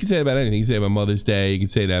what? I mean, you can say it about anything. You can say it about Mother's Day. You can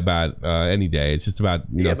say that about any day. It's just about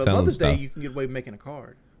but selling Mother's stuff. Day you can get away with making a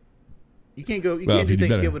card. You can't do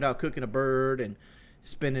Thanksgiving without cooking a bird and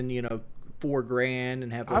spending $4,000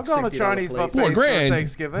 and have I've gone to Chinese buffets for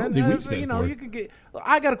Thanksgiving. You can get.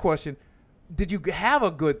 I got a question. Did you have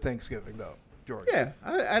a good Thanksgiving though, George? Yeah,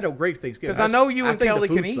 I had a great Thanksgiving. Because I know you and Kelly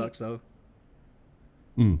the food can eat. Sucks, though.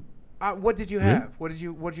 What did you have? What did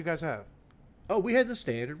you guys have? Oh, we had the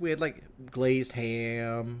standard. We had glazed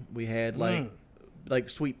ham. We had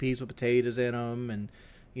sweet peas with potatoes in them, and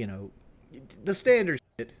the standard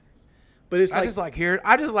shit. But it's I just like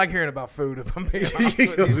hearing about food. If I'm being honest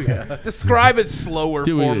with you, describe it slower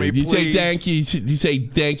for me, please. Do you say thank you? Do you say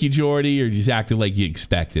thank you, Jordy, or just acted like you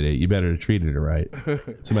expected it? You better treat it right.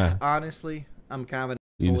 What's the matter? Honestly, I'm kind of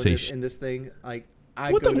in this thing.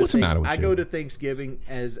 What's the matter with you? I go to Thanksgiving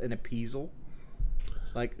as an appeasal.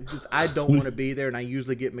 Because I don't want to be there, and I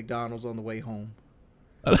usually get McDonald's on the way home.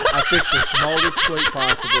 I pick the smallest plate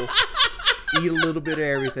possible, eat a little bit of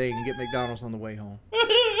everything, and get McDonald's on the way home.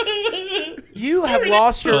 You have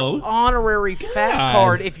lost your honorary fat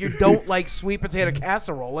card if you don't like sweet potato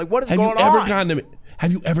casserole. What is going on?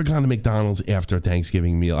 Have you ever gone to McDonald's after a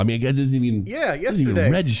Thanksgiving meal? I mean, it doesn't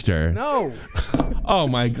even register. No. Oh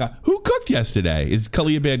my God, who cooked yesterday? Is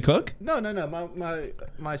Cully a bad cook? No.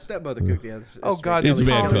 My stepmother cooked yesterday. Oh God, it's a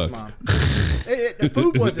bad cook. The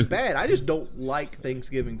food wasn't bad. I just don't like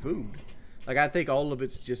Thanksgiving food. I think all of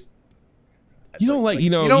it's just. You don't like, you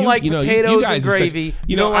don't like potatoes and gravy.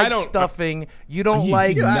 You don't like I stuffing. You don't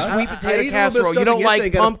like sweet potato casserole. You don't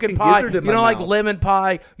like pumpkin pie. You don't like lemon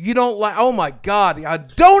pie. You don't like. Oh my God! I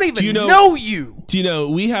don't even know you. Do you know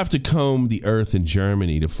we have to comb the earth in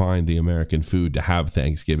Germany to find the American food to have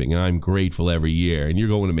Thanksgiving, and I'm grateful every year. And you're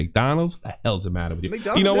going to McDonald's? What the hell's the matter with you?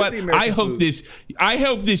 McDonald's you know what? I hope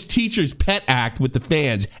food. this teacher's pet act with the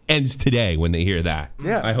fans ends today when they hear that.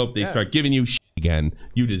 Yeah. I hope they start giving you shit again.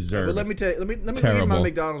 You deserve. But let me tell you. Let me give you my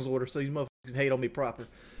McDonald's order so you motherfuckers hate on me proper.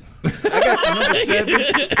 I got the number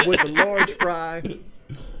 7 with the large fry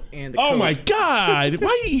and the Coke. My God!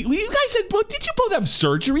 Why you guys did you both have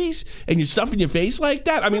surgeries and you're stuffing your face like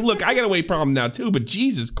that? I mean, look, I got a weight problem now too, but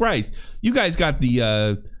Jesus Christ, you guys got the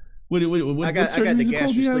I got the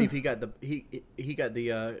gastric sleeve. He got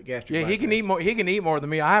the gastric. Yeah, he can eat more. He can eat more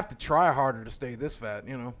than me. I have to try harder to stay this fat.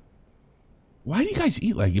 Why do you guys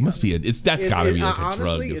eat like it must be that's gotta be like a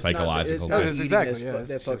drug, a psychological thing. It's exactly that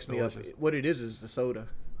fucks me up. What it is the soda.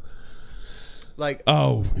 You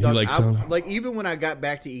like soda? Even when I got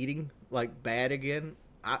back to eating bad again,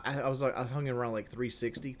 I was I hung around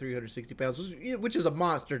 360 pounds, which is a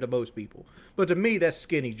monster to most people, but to me that's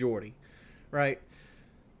skinny Jordy, right?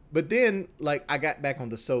 But then I got back on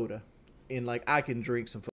the soda, and I can drink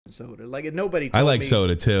some soda. Nobody told me. I like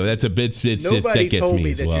soda too. That's a bit nobody told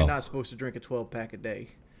me that well. you're not supposed to drink a 12-pack a day.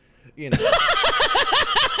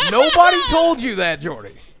 Nobody told you that,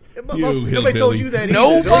 Jordy. Nobody told you that.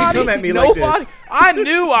 Nobody. Come at me like this. I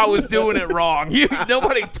knew I was doing it wrong.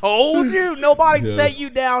 Nobody told you. Nobody set you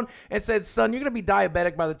down and said, "Son, you're gonna be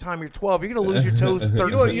diabetic by the time you're 12. You're gonna lose your toes at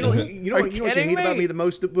 13." You know what you hate about me the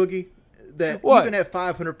most, Boogie? That even at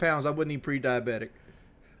 500 pounds, I wasn't even pre-diabetic.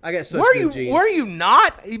 I got such good genes. Were you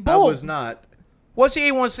not? I was not. What's the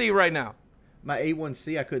A1C right now? My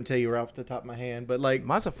A1C, I couldn't tell you right off the top of my hand, but like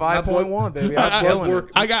Mine's a 5.1, baby. I'm killing it.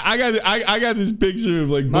 I got this picture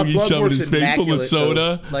of like my Boogie blood shoving work's his face full of immaculate,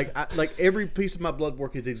 soda. though. Like every piece of my blood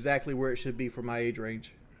work is exactly where it should be for my age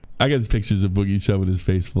range. I got pictures of Boogie shoving his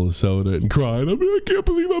face full of soda and crying. I mean, I can't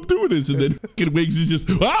believe I'm doing this. And then fucking Wings is just,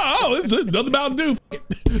 it's another Mountain Dew.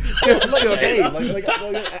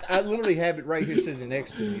 I literally have it right here sitting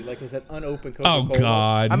next to me. Like it's an unopened Coca-Cola. Oh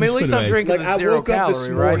God! I mean, at least I'm drinking Like the I zero woke up this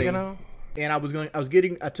calorie, right? morning, You know. and I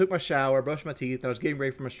took my shower, brushed my teeth, and I was getting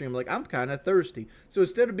ready for my stream. Like I'm kind of thirsty, so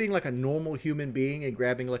instead of being like a normal human being and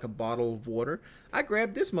grabbing like a bottle of water, I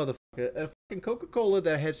grabbed this motherfucker, a fucking Coca-Cola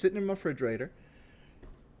that I had sitting in my refrigerator.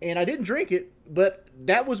 And I didn't drink it, but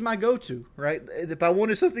that was my go-to, right? If I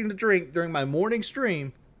wanted something to drink during my morning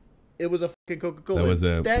stream, it was a fucking Coca-Cola. That was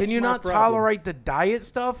it. That's Can you my not problem. tolerate the diet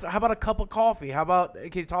stuff? How about a cup of coffee? How about can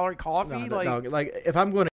you tolerate coffee? Like if I'm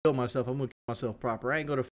going to kill myself, I'm going to kill myself proper. I ain't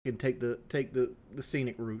going to fucking take the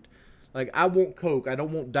scenic route. Like I want Coke. I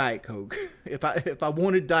don't want Diet Coke. If I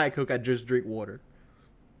wanted Diet Coke, I'd just drink water.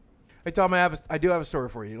 Hey Tom, I do have a story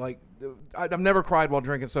for you. Like I've never cried while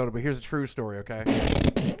drinking soda, but here's a true story. Okay,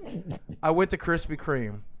 I went to Krispy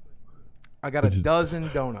Kreme. I got a dozen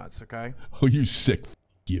donuts. Okay. Oh, you sick.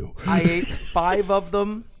 You. I ate 5 of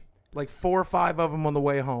them, like 4 or 5 of them on the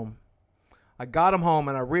way home. I got them home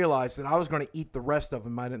and I realized that I was going to eat the rest of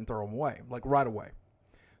them. I didn't throw them away, like right away.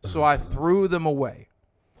 So I threw them away.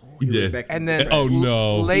 You did. And then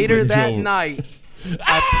Like later that Joe. night,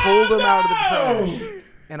 I pulled them out of the trash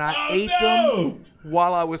and I ate them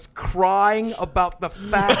while I was crying about the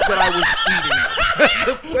fact that I was eating them. That's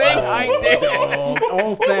the thing I did. Dog.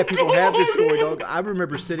 All fat people have this story, dog. I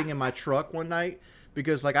remember sitting in my truck one night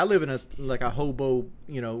because, like, I live in a hobo,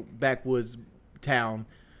 backwoods town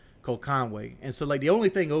called Conway, and so like the only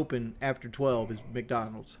thing open after 12 is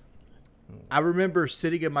McDonald's. I remember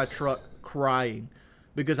sitting in my truck crying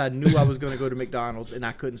because I knew I was going to go to McDonald's and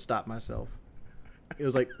I couldn't stop myself. It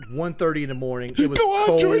was like 1:30 in the morning. It was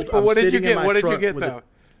cold. But what did you get? What did you get though?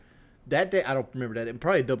 That day, I don't remember that.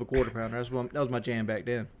 Probably a double quarter pounder. That was my jam back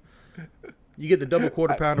then. You get the double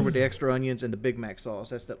quarter pounder with the extra onions and the Big Mac sauce.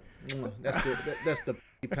 That's the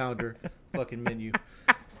pounder fucking menu.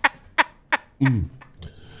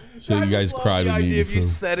 So you guys cried the with me. idea of you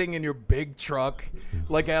sitting in your big truck,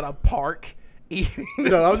 like at a park, eating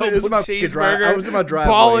this No, double it was my cheeseburger. I was in my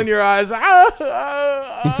driveway. Bawling your eyes. God.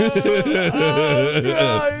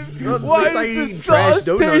 Why Why does eating the trash sauce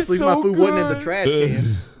donuts? taste Leave so my food wasn't in the good? trash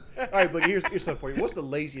can. All right, but here's something for you. What's the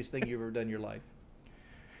laziest thing you've ever done in your life?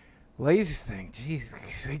 Laziest thing,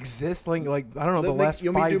 jeez, existing like I don't know the last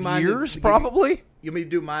you want me to do 5 mine years to give probably. You want me to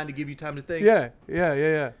do mine to give you time to think? Yeah.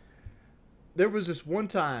 There was this one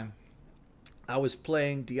time I was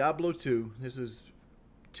playing Diablo 2. This is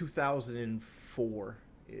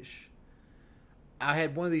 2004-ish. I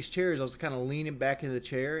had one of these chairs. I was kind of leaning back in the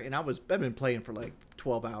chair, and I've been playing for like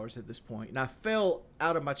 12 hours at this point. And I fell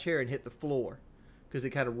out of my chair and hit the floor because it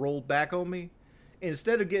kind of rolled back on me. And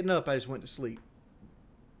instead of getting up, I just went to sleep.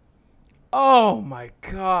 Oh my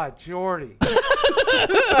God, Jordy!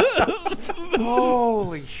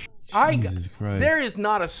 Holy sh! Jesus Christ. There is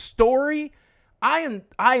not a story. I am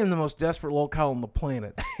the most desperate lolcow on the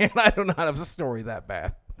planet, and I do not have a story that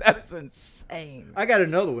bad. That is insane. I got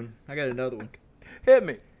another one. Hit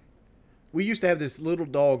me. We used to have this little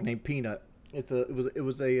dog named Peanut.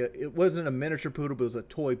 It wasn't a miniature poodle, but it was a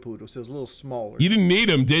toy poodle, so it was a little smaller. You didn't need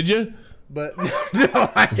him, did you? But no,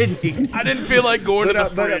 I didn't eat it. I didn't feel like going to the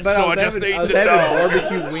fridge, so I just ate I was the having dog.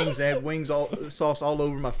 barbecue wings. I had sauce all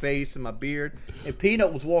over my face and my beard. And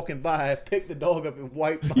Peanut was walking by. I picked the dog up and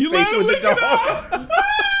wiped my You face let him with the lick it dog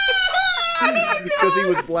because he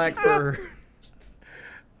was black fur.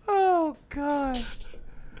 Oh God.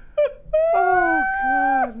 Oh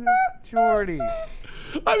God, Jordy.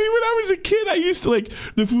 I mean, when I was a kid, I used to like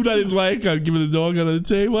the food I didn't like. I'd give it the dog on the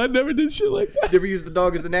table. I never did shit like that. Did you ever use the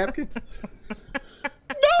dog as a napkin?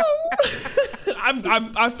 No,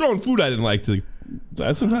 I've thrown food I didn't like to.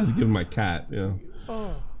 I sometimes give my cat. Yeah.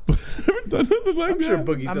 Oh. But I've never done nothing like I'm that. sure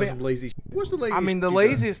Boogie's done some lazy shit. What's the laziest? I mean, the you done?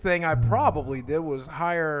 laziest thing I probably did was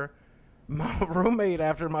hire my roommate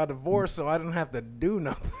after my divorce, so I didn't have to do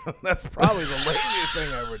nothing. That's probably the laziest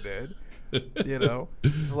thing I ever did. You know,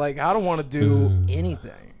 it's like I don't want to do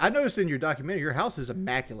anything. I noticed in your documentary, your house is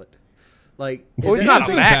immaculate. Like, Well, it's Yeah, not it's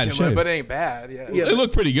in bad immaculate, shape. but it ain't bad. Yeah. Yeah, It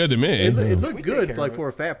looked pretty good to me. it We looked take good, care like of it. for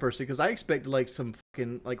a fat person, because I expected like some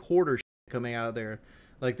fucking like hoarder shit coming out of there.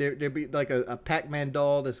 Like there'd be like a Pac-Man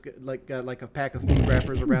doll that's got like a pack of food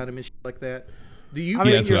wrappers around him and shit like that. Do you? I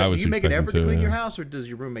mean, that's what I was do you make an expecting effort to too, clean yeah. your house, or does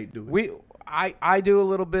your roommate do it? I do a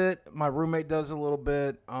little bit. My roommate does a little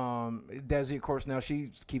bit. Desi, of course, now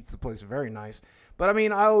she keeps the place very nice. But I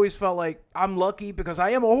mean, I always felt like I'm lucky because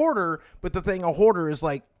I am a hoarder. But the thing, a hoarder is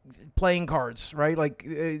like playing cards, right? Like,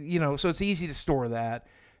 so it's easy to store that.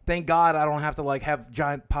 Thank God I don't have to like have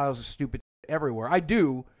giant piles of stupid everywhere. I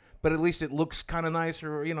do, but at least it looks kind of nice,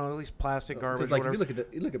 or at least plastic garbage. Like whatever.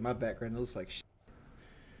 if you look at my background, it looks like shit.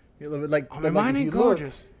 Like, I mean, mine ain't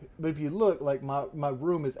gorgeous. But if you look, like my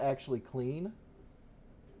room is actually clean,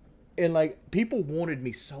 and like people wanted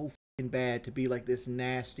me so fucking bad to be like this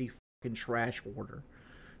nasty fucking trash hoarder.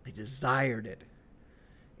 They desired it,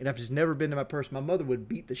 and I've just never been to my person. My mother would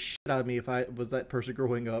beat the shit out of me if I was that person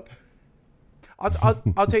growing up. I'll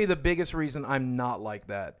tell you the biggest reason I'm not like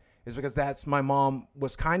that is because my mom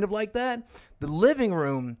was kind of like that. The living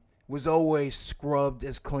room was always scrubbed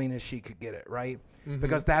as clean as she could get it, right? Mm-hmm.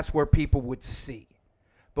 Because that's where people would see.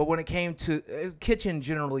 But when it came to kitchen,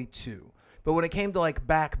 generally too. But when it came to like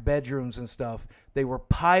back bedrooms and stuff, they were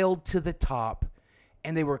piled to the top,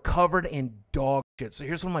 and they were covered in dog shit. So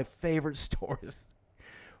here's one of my favorite stories.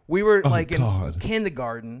 We were in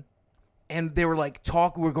kindergarten, and they were like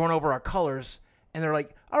we're going over our colors, and they're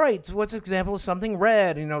like, all right, so what's an example of something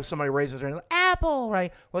red? Somebody raises their hand, like, apple,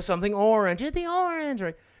 right? What's something orange? The orange,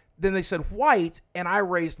 right? Then they said white, and I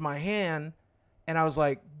raised my hand, and I was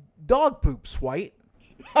like, dog poops white.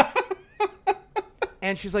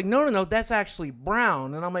 And she's like, no, that's actually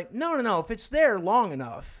brown. And I'm like, no, if it's there long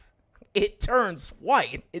enough, it turns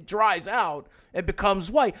white. It dries out. It becomes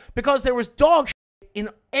white. Because there was dog shit in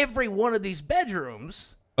every one of these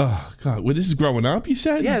bedrooms. Oh, God. Well, this is growing up, you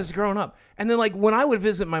said? Yeah, it's growing up. And then, like, when I would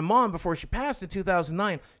visit my mom before she passed in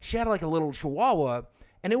 2009, she had, like, a little chihuahua.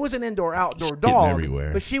 And it was an indoor-outdoor dog.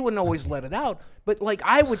 Everywhere. But she wouldn't always let it out. But, like,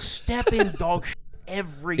 I would step in dog shit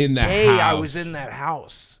every day I was in that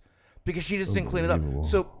house. Because she just didn't clean it up.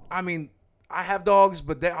 So, I mean, I have dogs,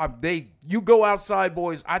 but you go outside,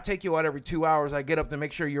 boys. I take you out every 2 hours. I get up to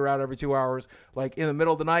make sure you're out every 2 hours. Like, in the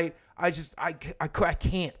middle of the night, I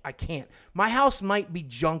can't. My house might be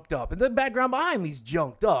junked up. And the background behind me is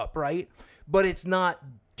junked up, right? But it's not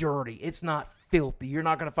dirty. It's not filthy. You're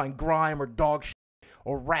not going to find grime or dog shit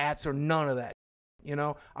or rats or none of that.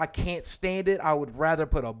 I can't stand it. I would rather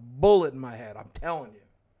put a bullet in my head. I'm telling you.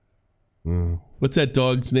 What's that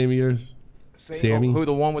dog's name of yours? Sammy? Who,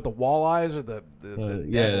 the one with the wall eyes or the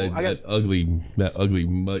that ugly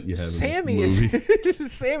mutt you have.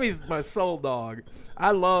 Sammy's my soul dog.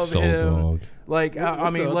 I love soul him. Dog. Like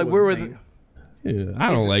I mean, like we're with.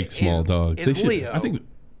 I don't like small dogs. It's Leo.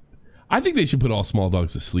 I think they should put all small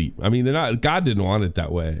dogs to sleep. I mean, they're not. God didn't want it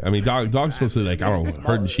that way. I mean, dogs supposed to be like, I don't know,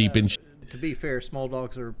 herding sheep and shit. To be fair, small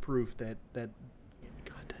dogs are proof that God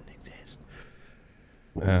doesn't exist.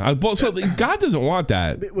 God doesn't want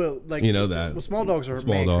that. Well, like that. Well, small dogs are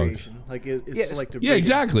small dogs. Creation. Like it's selective. Yeah,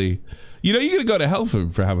 exactly. You're gonna go to hell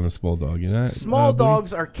for having a small dog. Small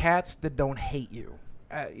dogs are cats that don't hate you.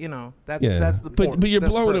 That's the point. But you're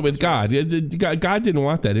blowing it with God. God didn't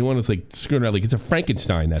want that. He didn't want us like screwing around like it's a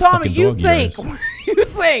Frankenstein. That Tommy, fucking you dog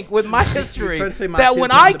think with my history that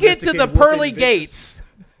when I get to the pearly gates,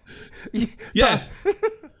 yes.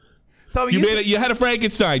 Tommy, you had a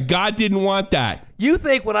Frankenstein. God didn't want that. You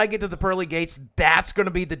think when I get to the pearly gates, that's going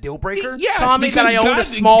to be the deal breaker? Yes, Tommy, that I own a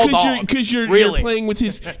small dog. Because you're playing with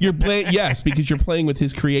his. Yes, because you're playing with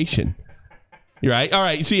his creation. You're right. All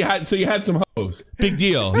right. So you had some hoes. Big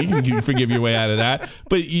deal. You can forgive your way out of that.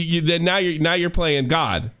 But now you're playing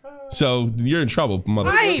God. So you're in trouble, mother.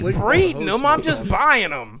 I ain't breeding them. I'm just buying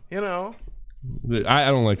them.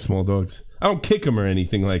 I don't like small dogs. I don't kick them or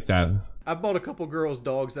anything like that. I bought a couple girls'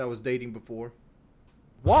 dogs I was dating before.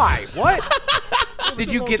 Why? What?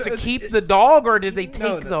 Did you get to keep the dog, or did they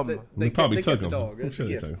take them? They probably took the them. dog. It's a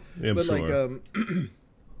gift. Yeah, but sure.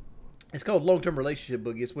 It's called long-term relationship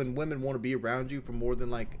boogie. It's when women want to be around you for more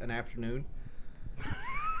than like an afternoon.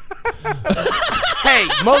 Hey,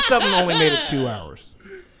 most of them only made it 2 hours.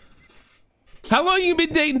 How long you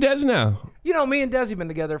been dating Des now? Me and Desi been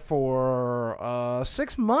together for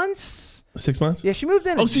 6 months. 6 months? Yeah, she moved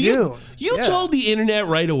in June. You told the internet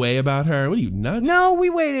right away about her. What are you, nuts? No, we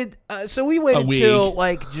waited. We waited till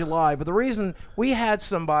like July. But the reason we had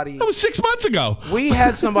somebody. That was 6 months ago. We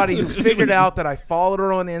had somebody who figured out that I followed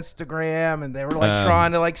her on Instagram, and they were like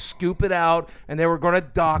trying to like scoop it out, and they were going to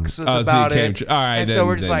dox us about it. All right, and so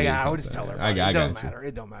we're just like, we'll just tell her. It don't matter.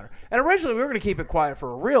 It don't matter. And originally we were going to keep it quiet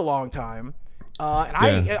for a real long time.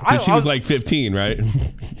 She was like 15, right?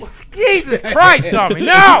 Jesus Christ, Tommy,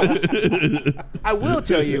 no! I will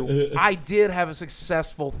tell you, I did have a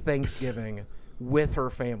successful Thanksgiving with her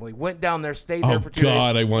family. Went down there, stayed there for 2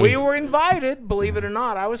 days. We were invited, believe it or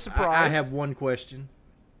not. I was surprised. I have one question.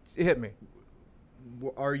 Hit me.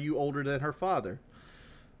 are you older than her father?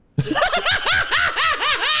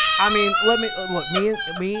 I mean,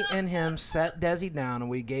 me and him sat Desi down and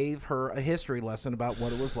we gave her a history lesson about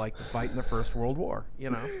what it was like to fight in the First World War.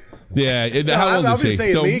 You know? Yeah. How old is he?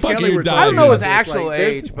 Saying, me and Kelly were I don't know his this, actual like,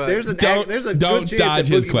 age, but there's a don't good chance dodge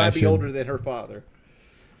that his Boogie might be question. older than her father.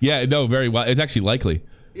 Yeah, no, very well. It's actually likely.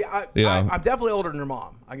 yeah, You know. I'm definitely older than her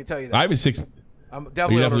mom. I can tell you that. I was 6. I'm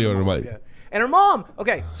definitely older than her mom. Yeah. And her mom.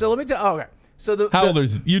 Okay, so let me tell. Okay, so How old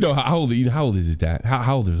is how old is his dad?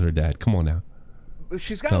 How old is her dad? Come on now.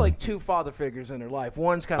 she's got like two father figures in her life.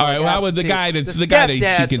 One's kind of all like right. Well, how would the absentee. guy that's the guy that she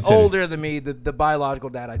stepdad's considers older than me. The biological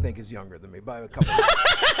dad, I think, is younger than me by a couple.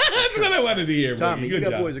 That's what I wanted to hear. Tommy, Good you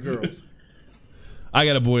got job. boys or girls? I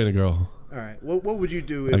got a boy and a girl. All right. What would you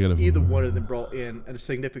do I got if a- either one of them brought in a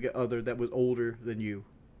significant other that was older than you?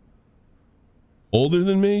 Older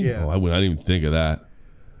than me? Yeah. Oh, I didn't even think of that.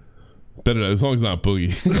 Better as long as it's not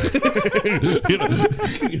Boogie.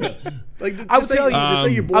 You know. Like, I'll tell you. Just say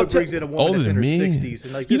your boy brings in a woman Older that's in her than me? 60s,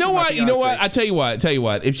 and like, You this know is my what? You know what? fiance. I tell you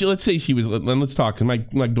what. If she, let's say she was, let's talk. My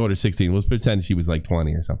daughter's 16. Let's pretend she was like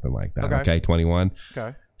 20 or something like that. Okay, 21.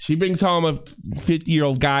 Okay. She brings home a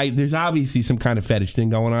 50-year-old guy. There's obviously some kind of fetish thing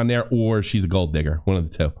going on there, or she's a gold digger. One of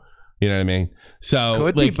the two. You know what I mean? So,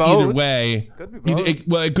 Could be like, both. either way, Could be both.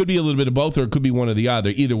 It could be a little bit of both, or it could be one or the other.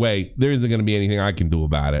 Either way, there isn't going to be anything I can do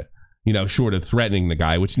about it. You know, short of threatening the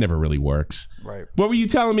guy, which never really works. Right. What were you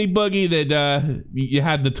telling me, Boogie, that you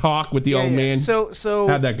had the talk with the old man? So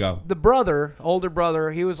How'd that go? The brother, older brother,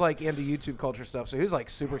 he was like into YouTube culture stuff, so he was like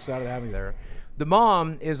super excited to have me there. The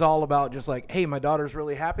mom is all about just like, hey, my daughter's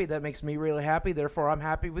really happy. That makes me really happy. Therefore, I'm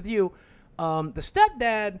happy with you. The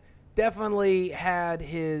stepdad definitely had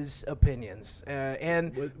his opinions,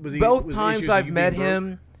 and Was both the times issues I've you met being broke?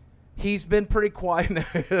 him. He's been pretty quiet.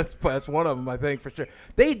 That's one of them, I think, for sure.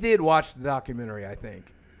 They did watch the documentary, I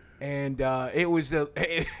think, and it was.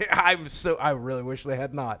 I really wish they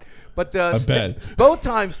had not. But bet. both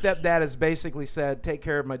times, stepdad has basically said, "Take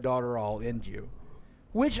care of my daughter, or I'll end you,"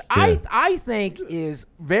 which I think is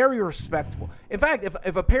very respectable. In fact,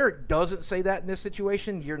 if a parent doesn't say that in this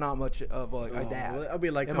situation, you're not much of a dad. I'll be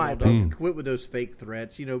like, in come my on, opinion. dog. Quit with those fake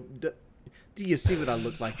threats. You know, do you see what I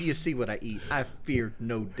look like? Do you see what I eat? I fear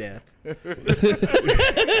no death. I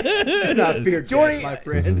fear Jordy- death, my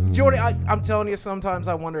friend. Jordy, I'm telling you, sometimes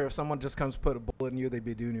I wonder if someone just comes put a bullet in you, they'd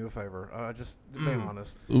be doing you a favor. Just being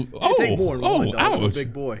honest. Oh, Take more than one, dog. I'm a ouch.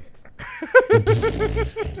 big boy.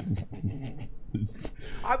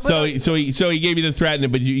 So he gave you the threat,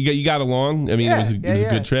 but you got along. I mean, Yeah, it was a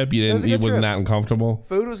good trip. You It was a didn't. good It wasn't trip. that uncomfortable.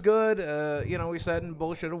 Food was good. We sat and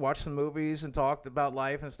bullshitted, watched some movies, and talked about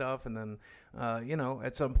life and stuff. And then,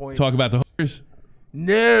 at some point, Talk about the hookers.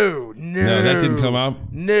 No, that didn't come up? So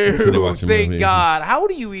they No, watched a thank movie. God. How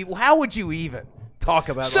would you even talk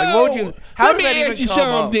about? So, like, what would you? How let does me that ask you even come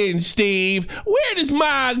up? something, Steve. Where does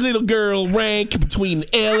my little girl rank between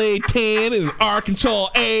LA 10 and Arkansas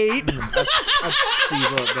 8? I'd Steve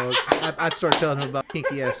up, dog. I'd start telling him about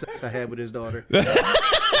kinky ass sex I had with his daughter.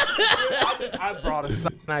 I brought a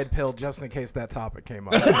cyanide pill just in case that topic came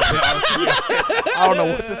up. I don't know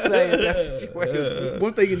what to say in that situation.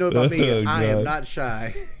 One thing you know about me, Oh, I am God. not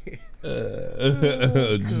shy.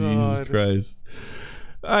 Oh, Jesus Christ.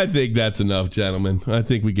 I think that's enough, gentlemen. I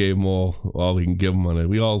think we gave them all we can give them on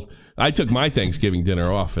it. I took my Thanksgiving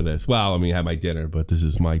dinner off for this. Well, I mean, I had my dinner, but this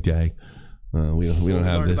is my day. We don't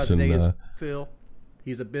have this. About today is And Phil.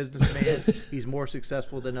 He's a businessman. He's more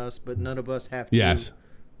successful than us, but none of us have to. yes,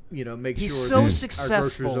 Make He's sure so that our successful.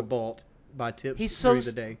 groceries are bought by tips He's so during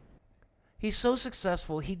the day. He's so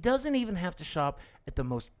successful, he doesn't even have to shop at the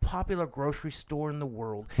most popular grocery store in the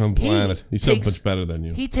world. on planet. He's so takes- much better than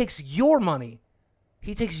you. He takes your money.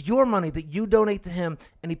 He takes your money that you donate to him,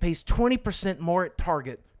 and he pays 20% more at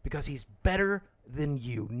Target because he's better than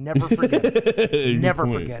you. Never forget it. Good Never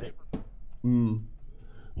point. forget it.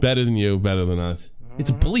 Better than you, better than us. It's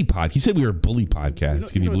a bully pod. He said we were a bully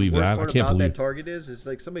podcast. Can you believe what the worst that? I part can't about believe. that Target is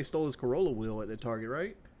like somebody stole his Corolla wheel at the Target,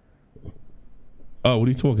 right? Oh, what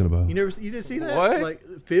are you talking about? You didn't see that? What? Like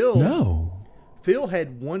Phil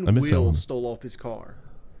had one I missed that wheel one. stole off his car.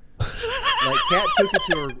 Like Kat took it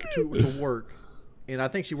to work, and I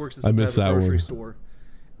think she works at some missed private that grocery one. store.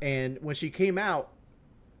 And when she came out,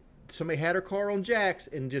 somebody had her car on jacks,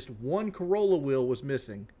 and just one Corolla wheel was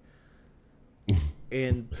missing.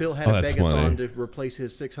 And Phil had Oh, a that's begathon funny. to replace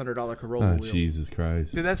his $600 Corolla Oh, wheel. Jesus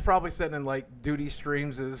Christ. Dude, that's probably sitting in like Duty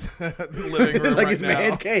Streams' living room Like right his now.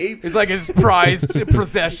 man cave. It's like his prized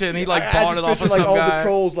possession. He like I bought just it off picture of like some all guy. the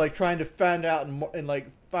trolls like trying to find out and like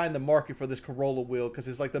find the market for this Corolla wheel because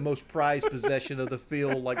it's like the most prized possession of the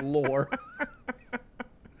Phil like lore.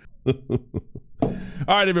 All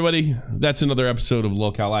All right, everybody. That's another episode of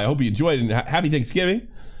Lolcow Live. I hope you enjoyed it. And happy Thanksgiving.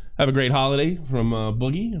 Have a great holiday from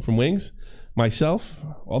Boogie, from Wings. Myself,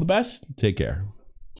 all the best. Take care.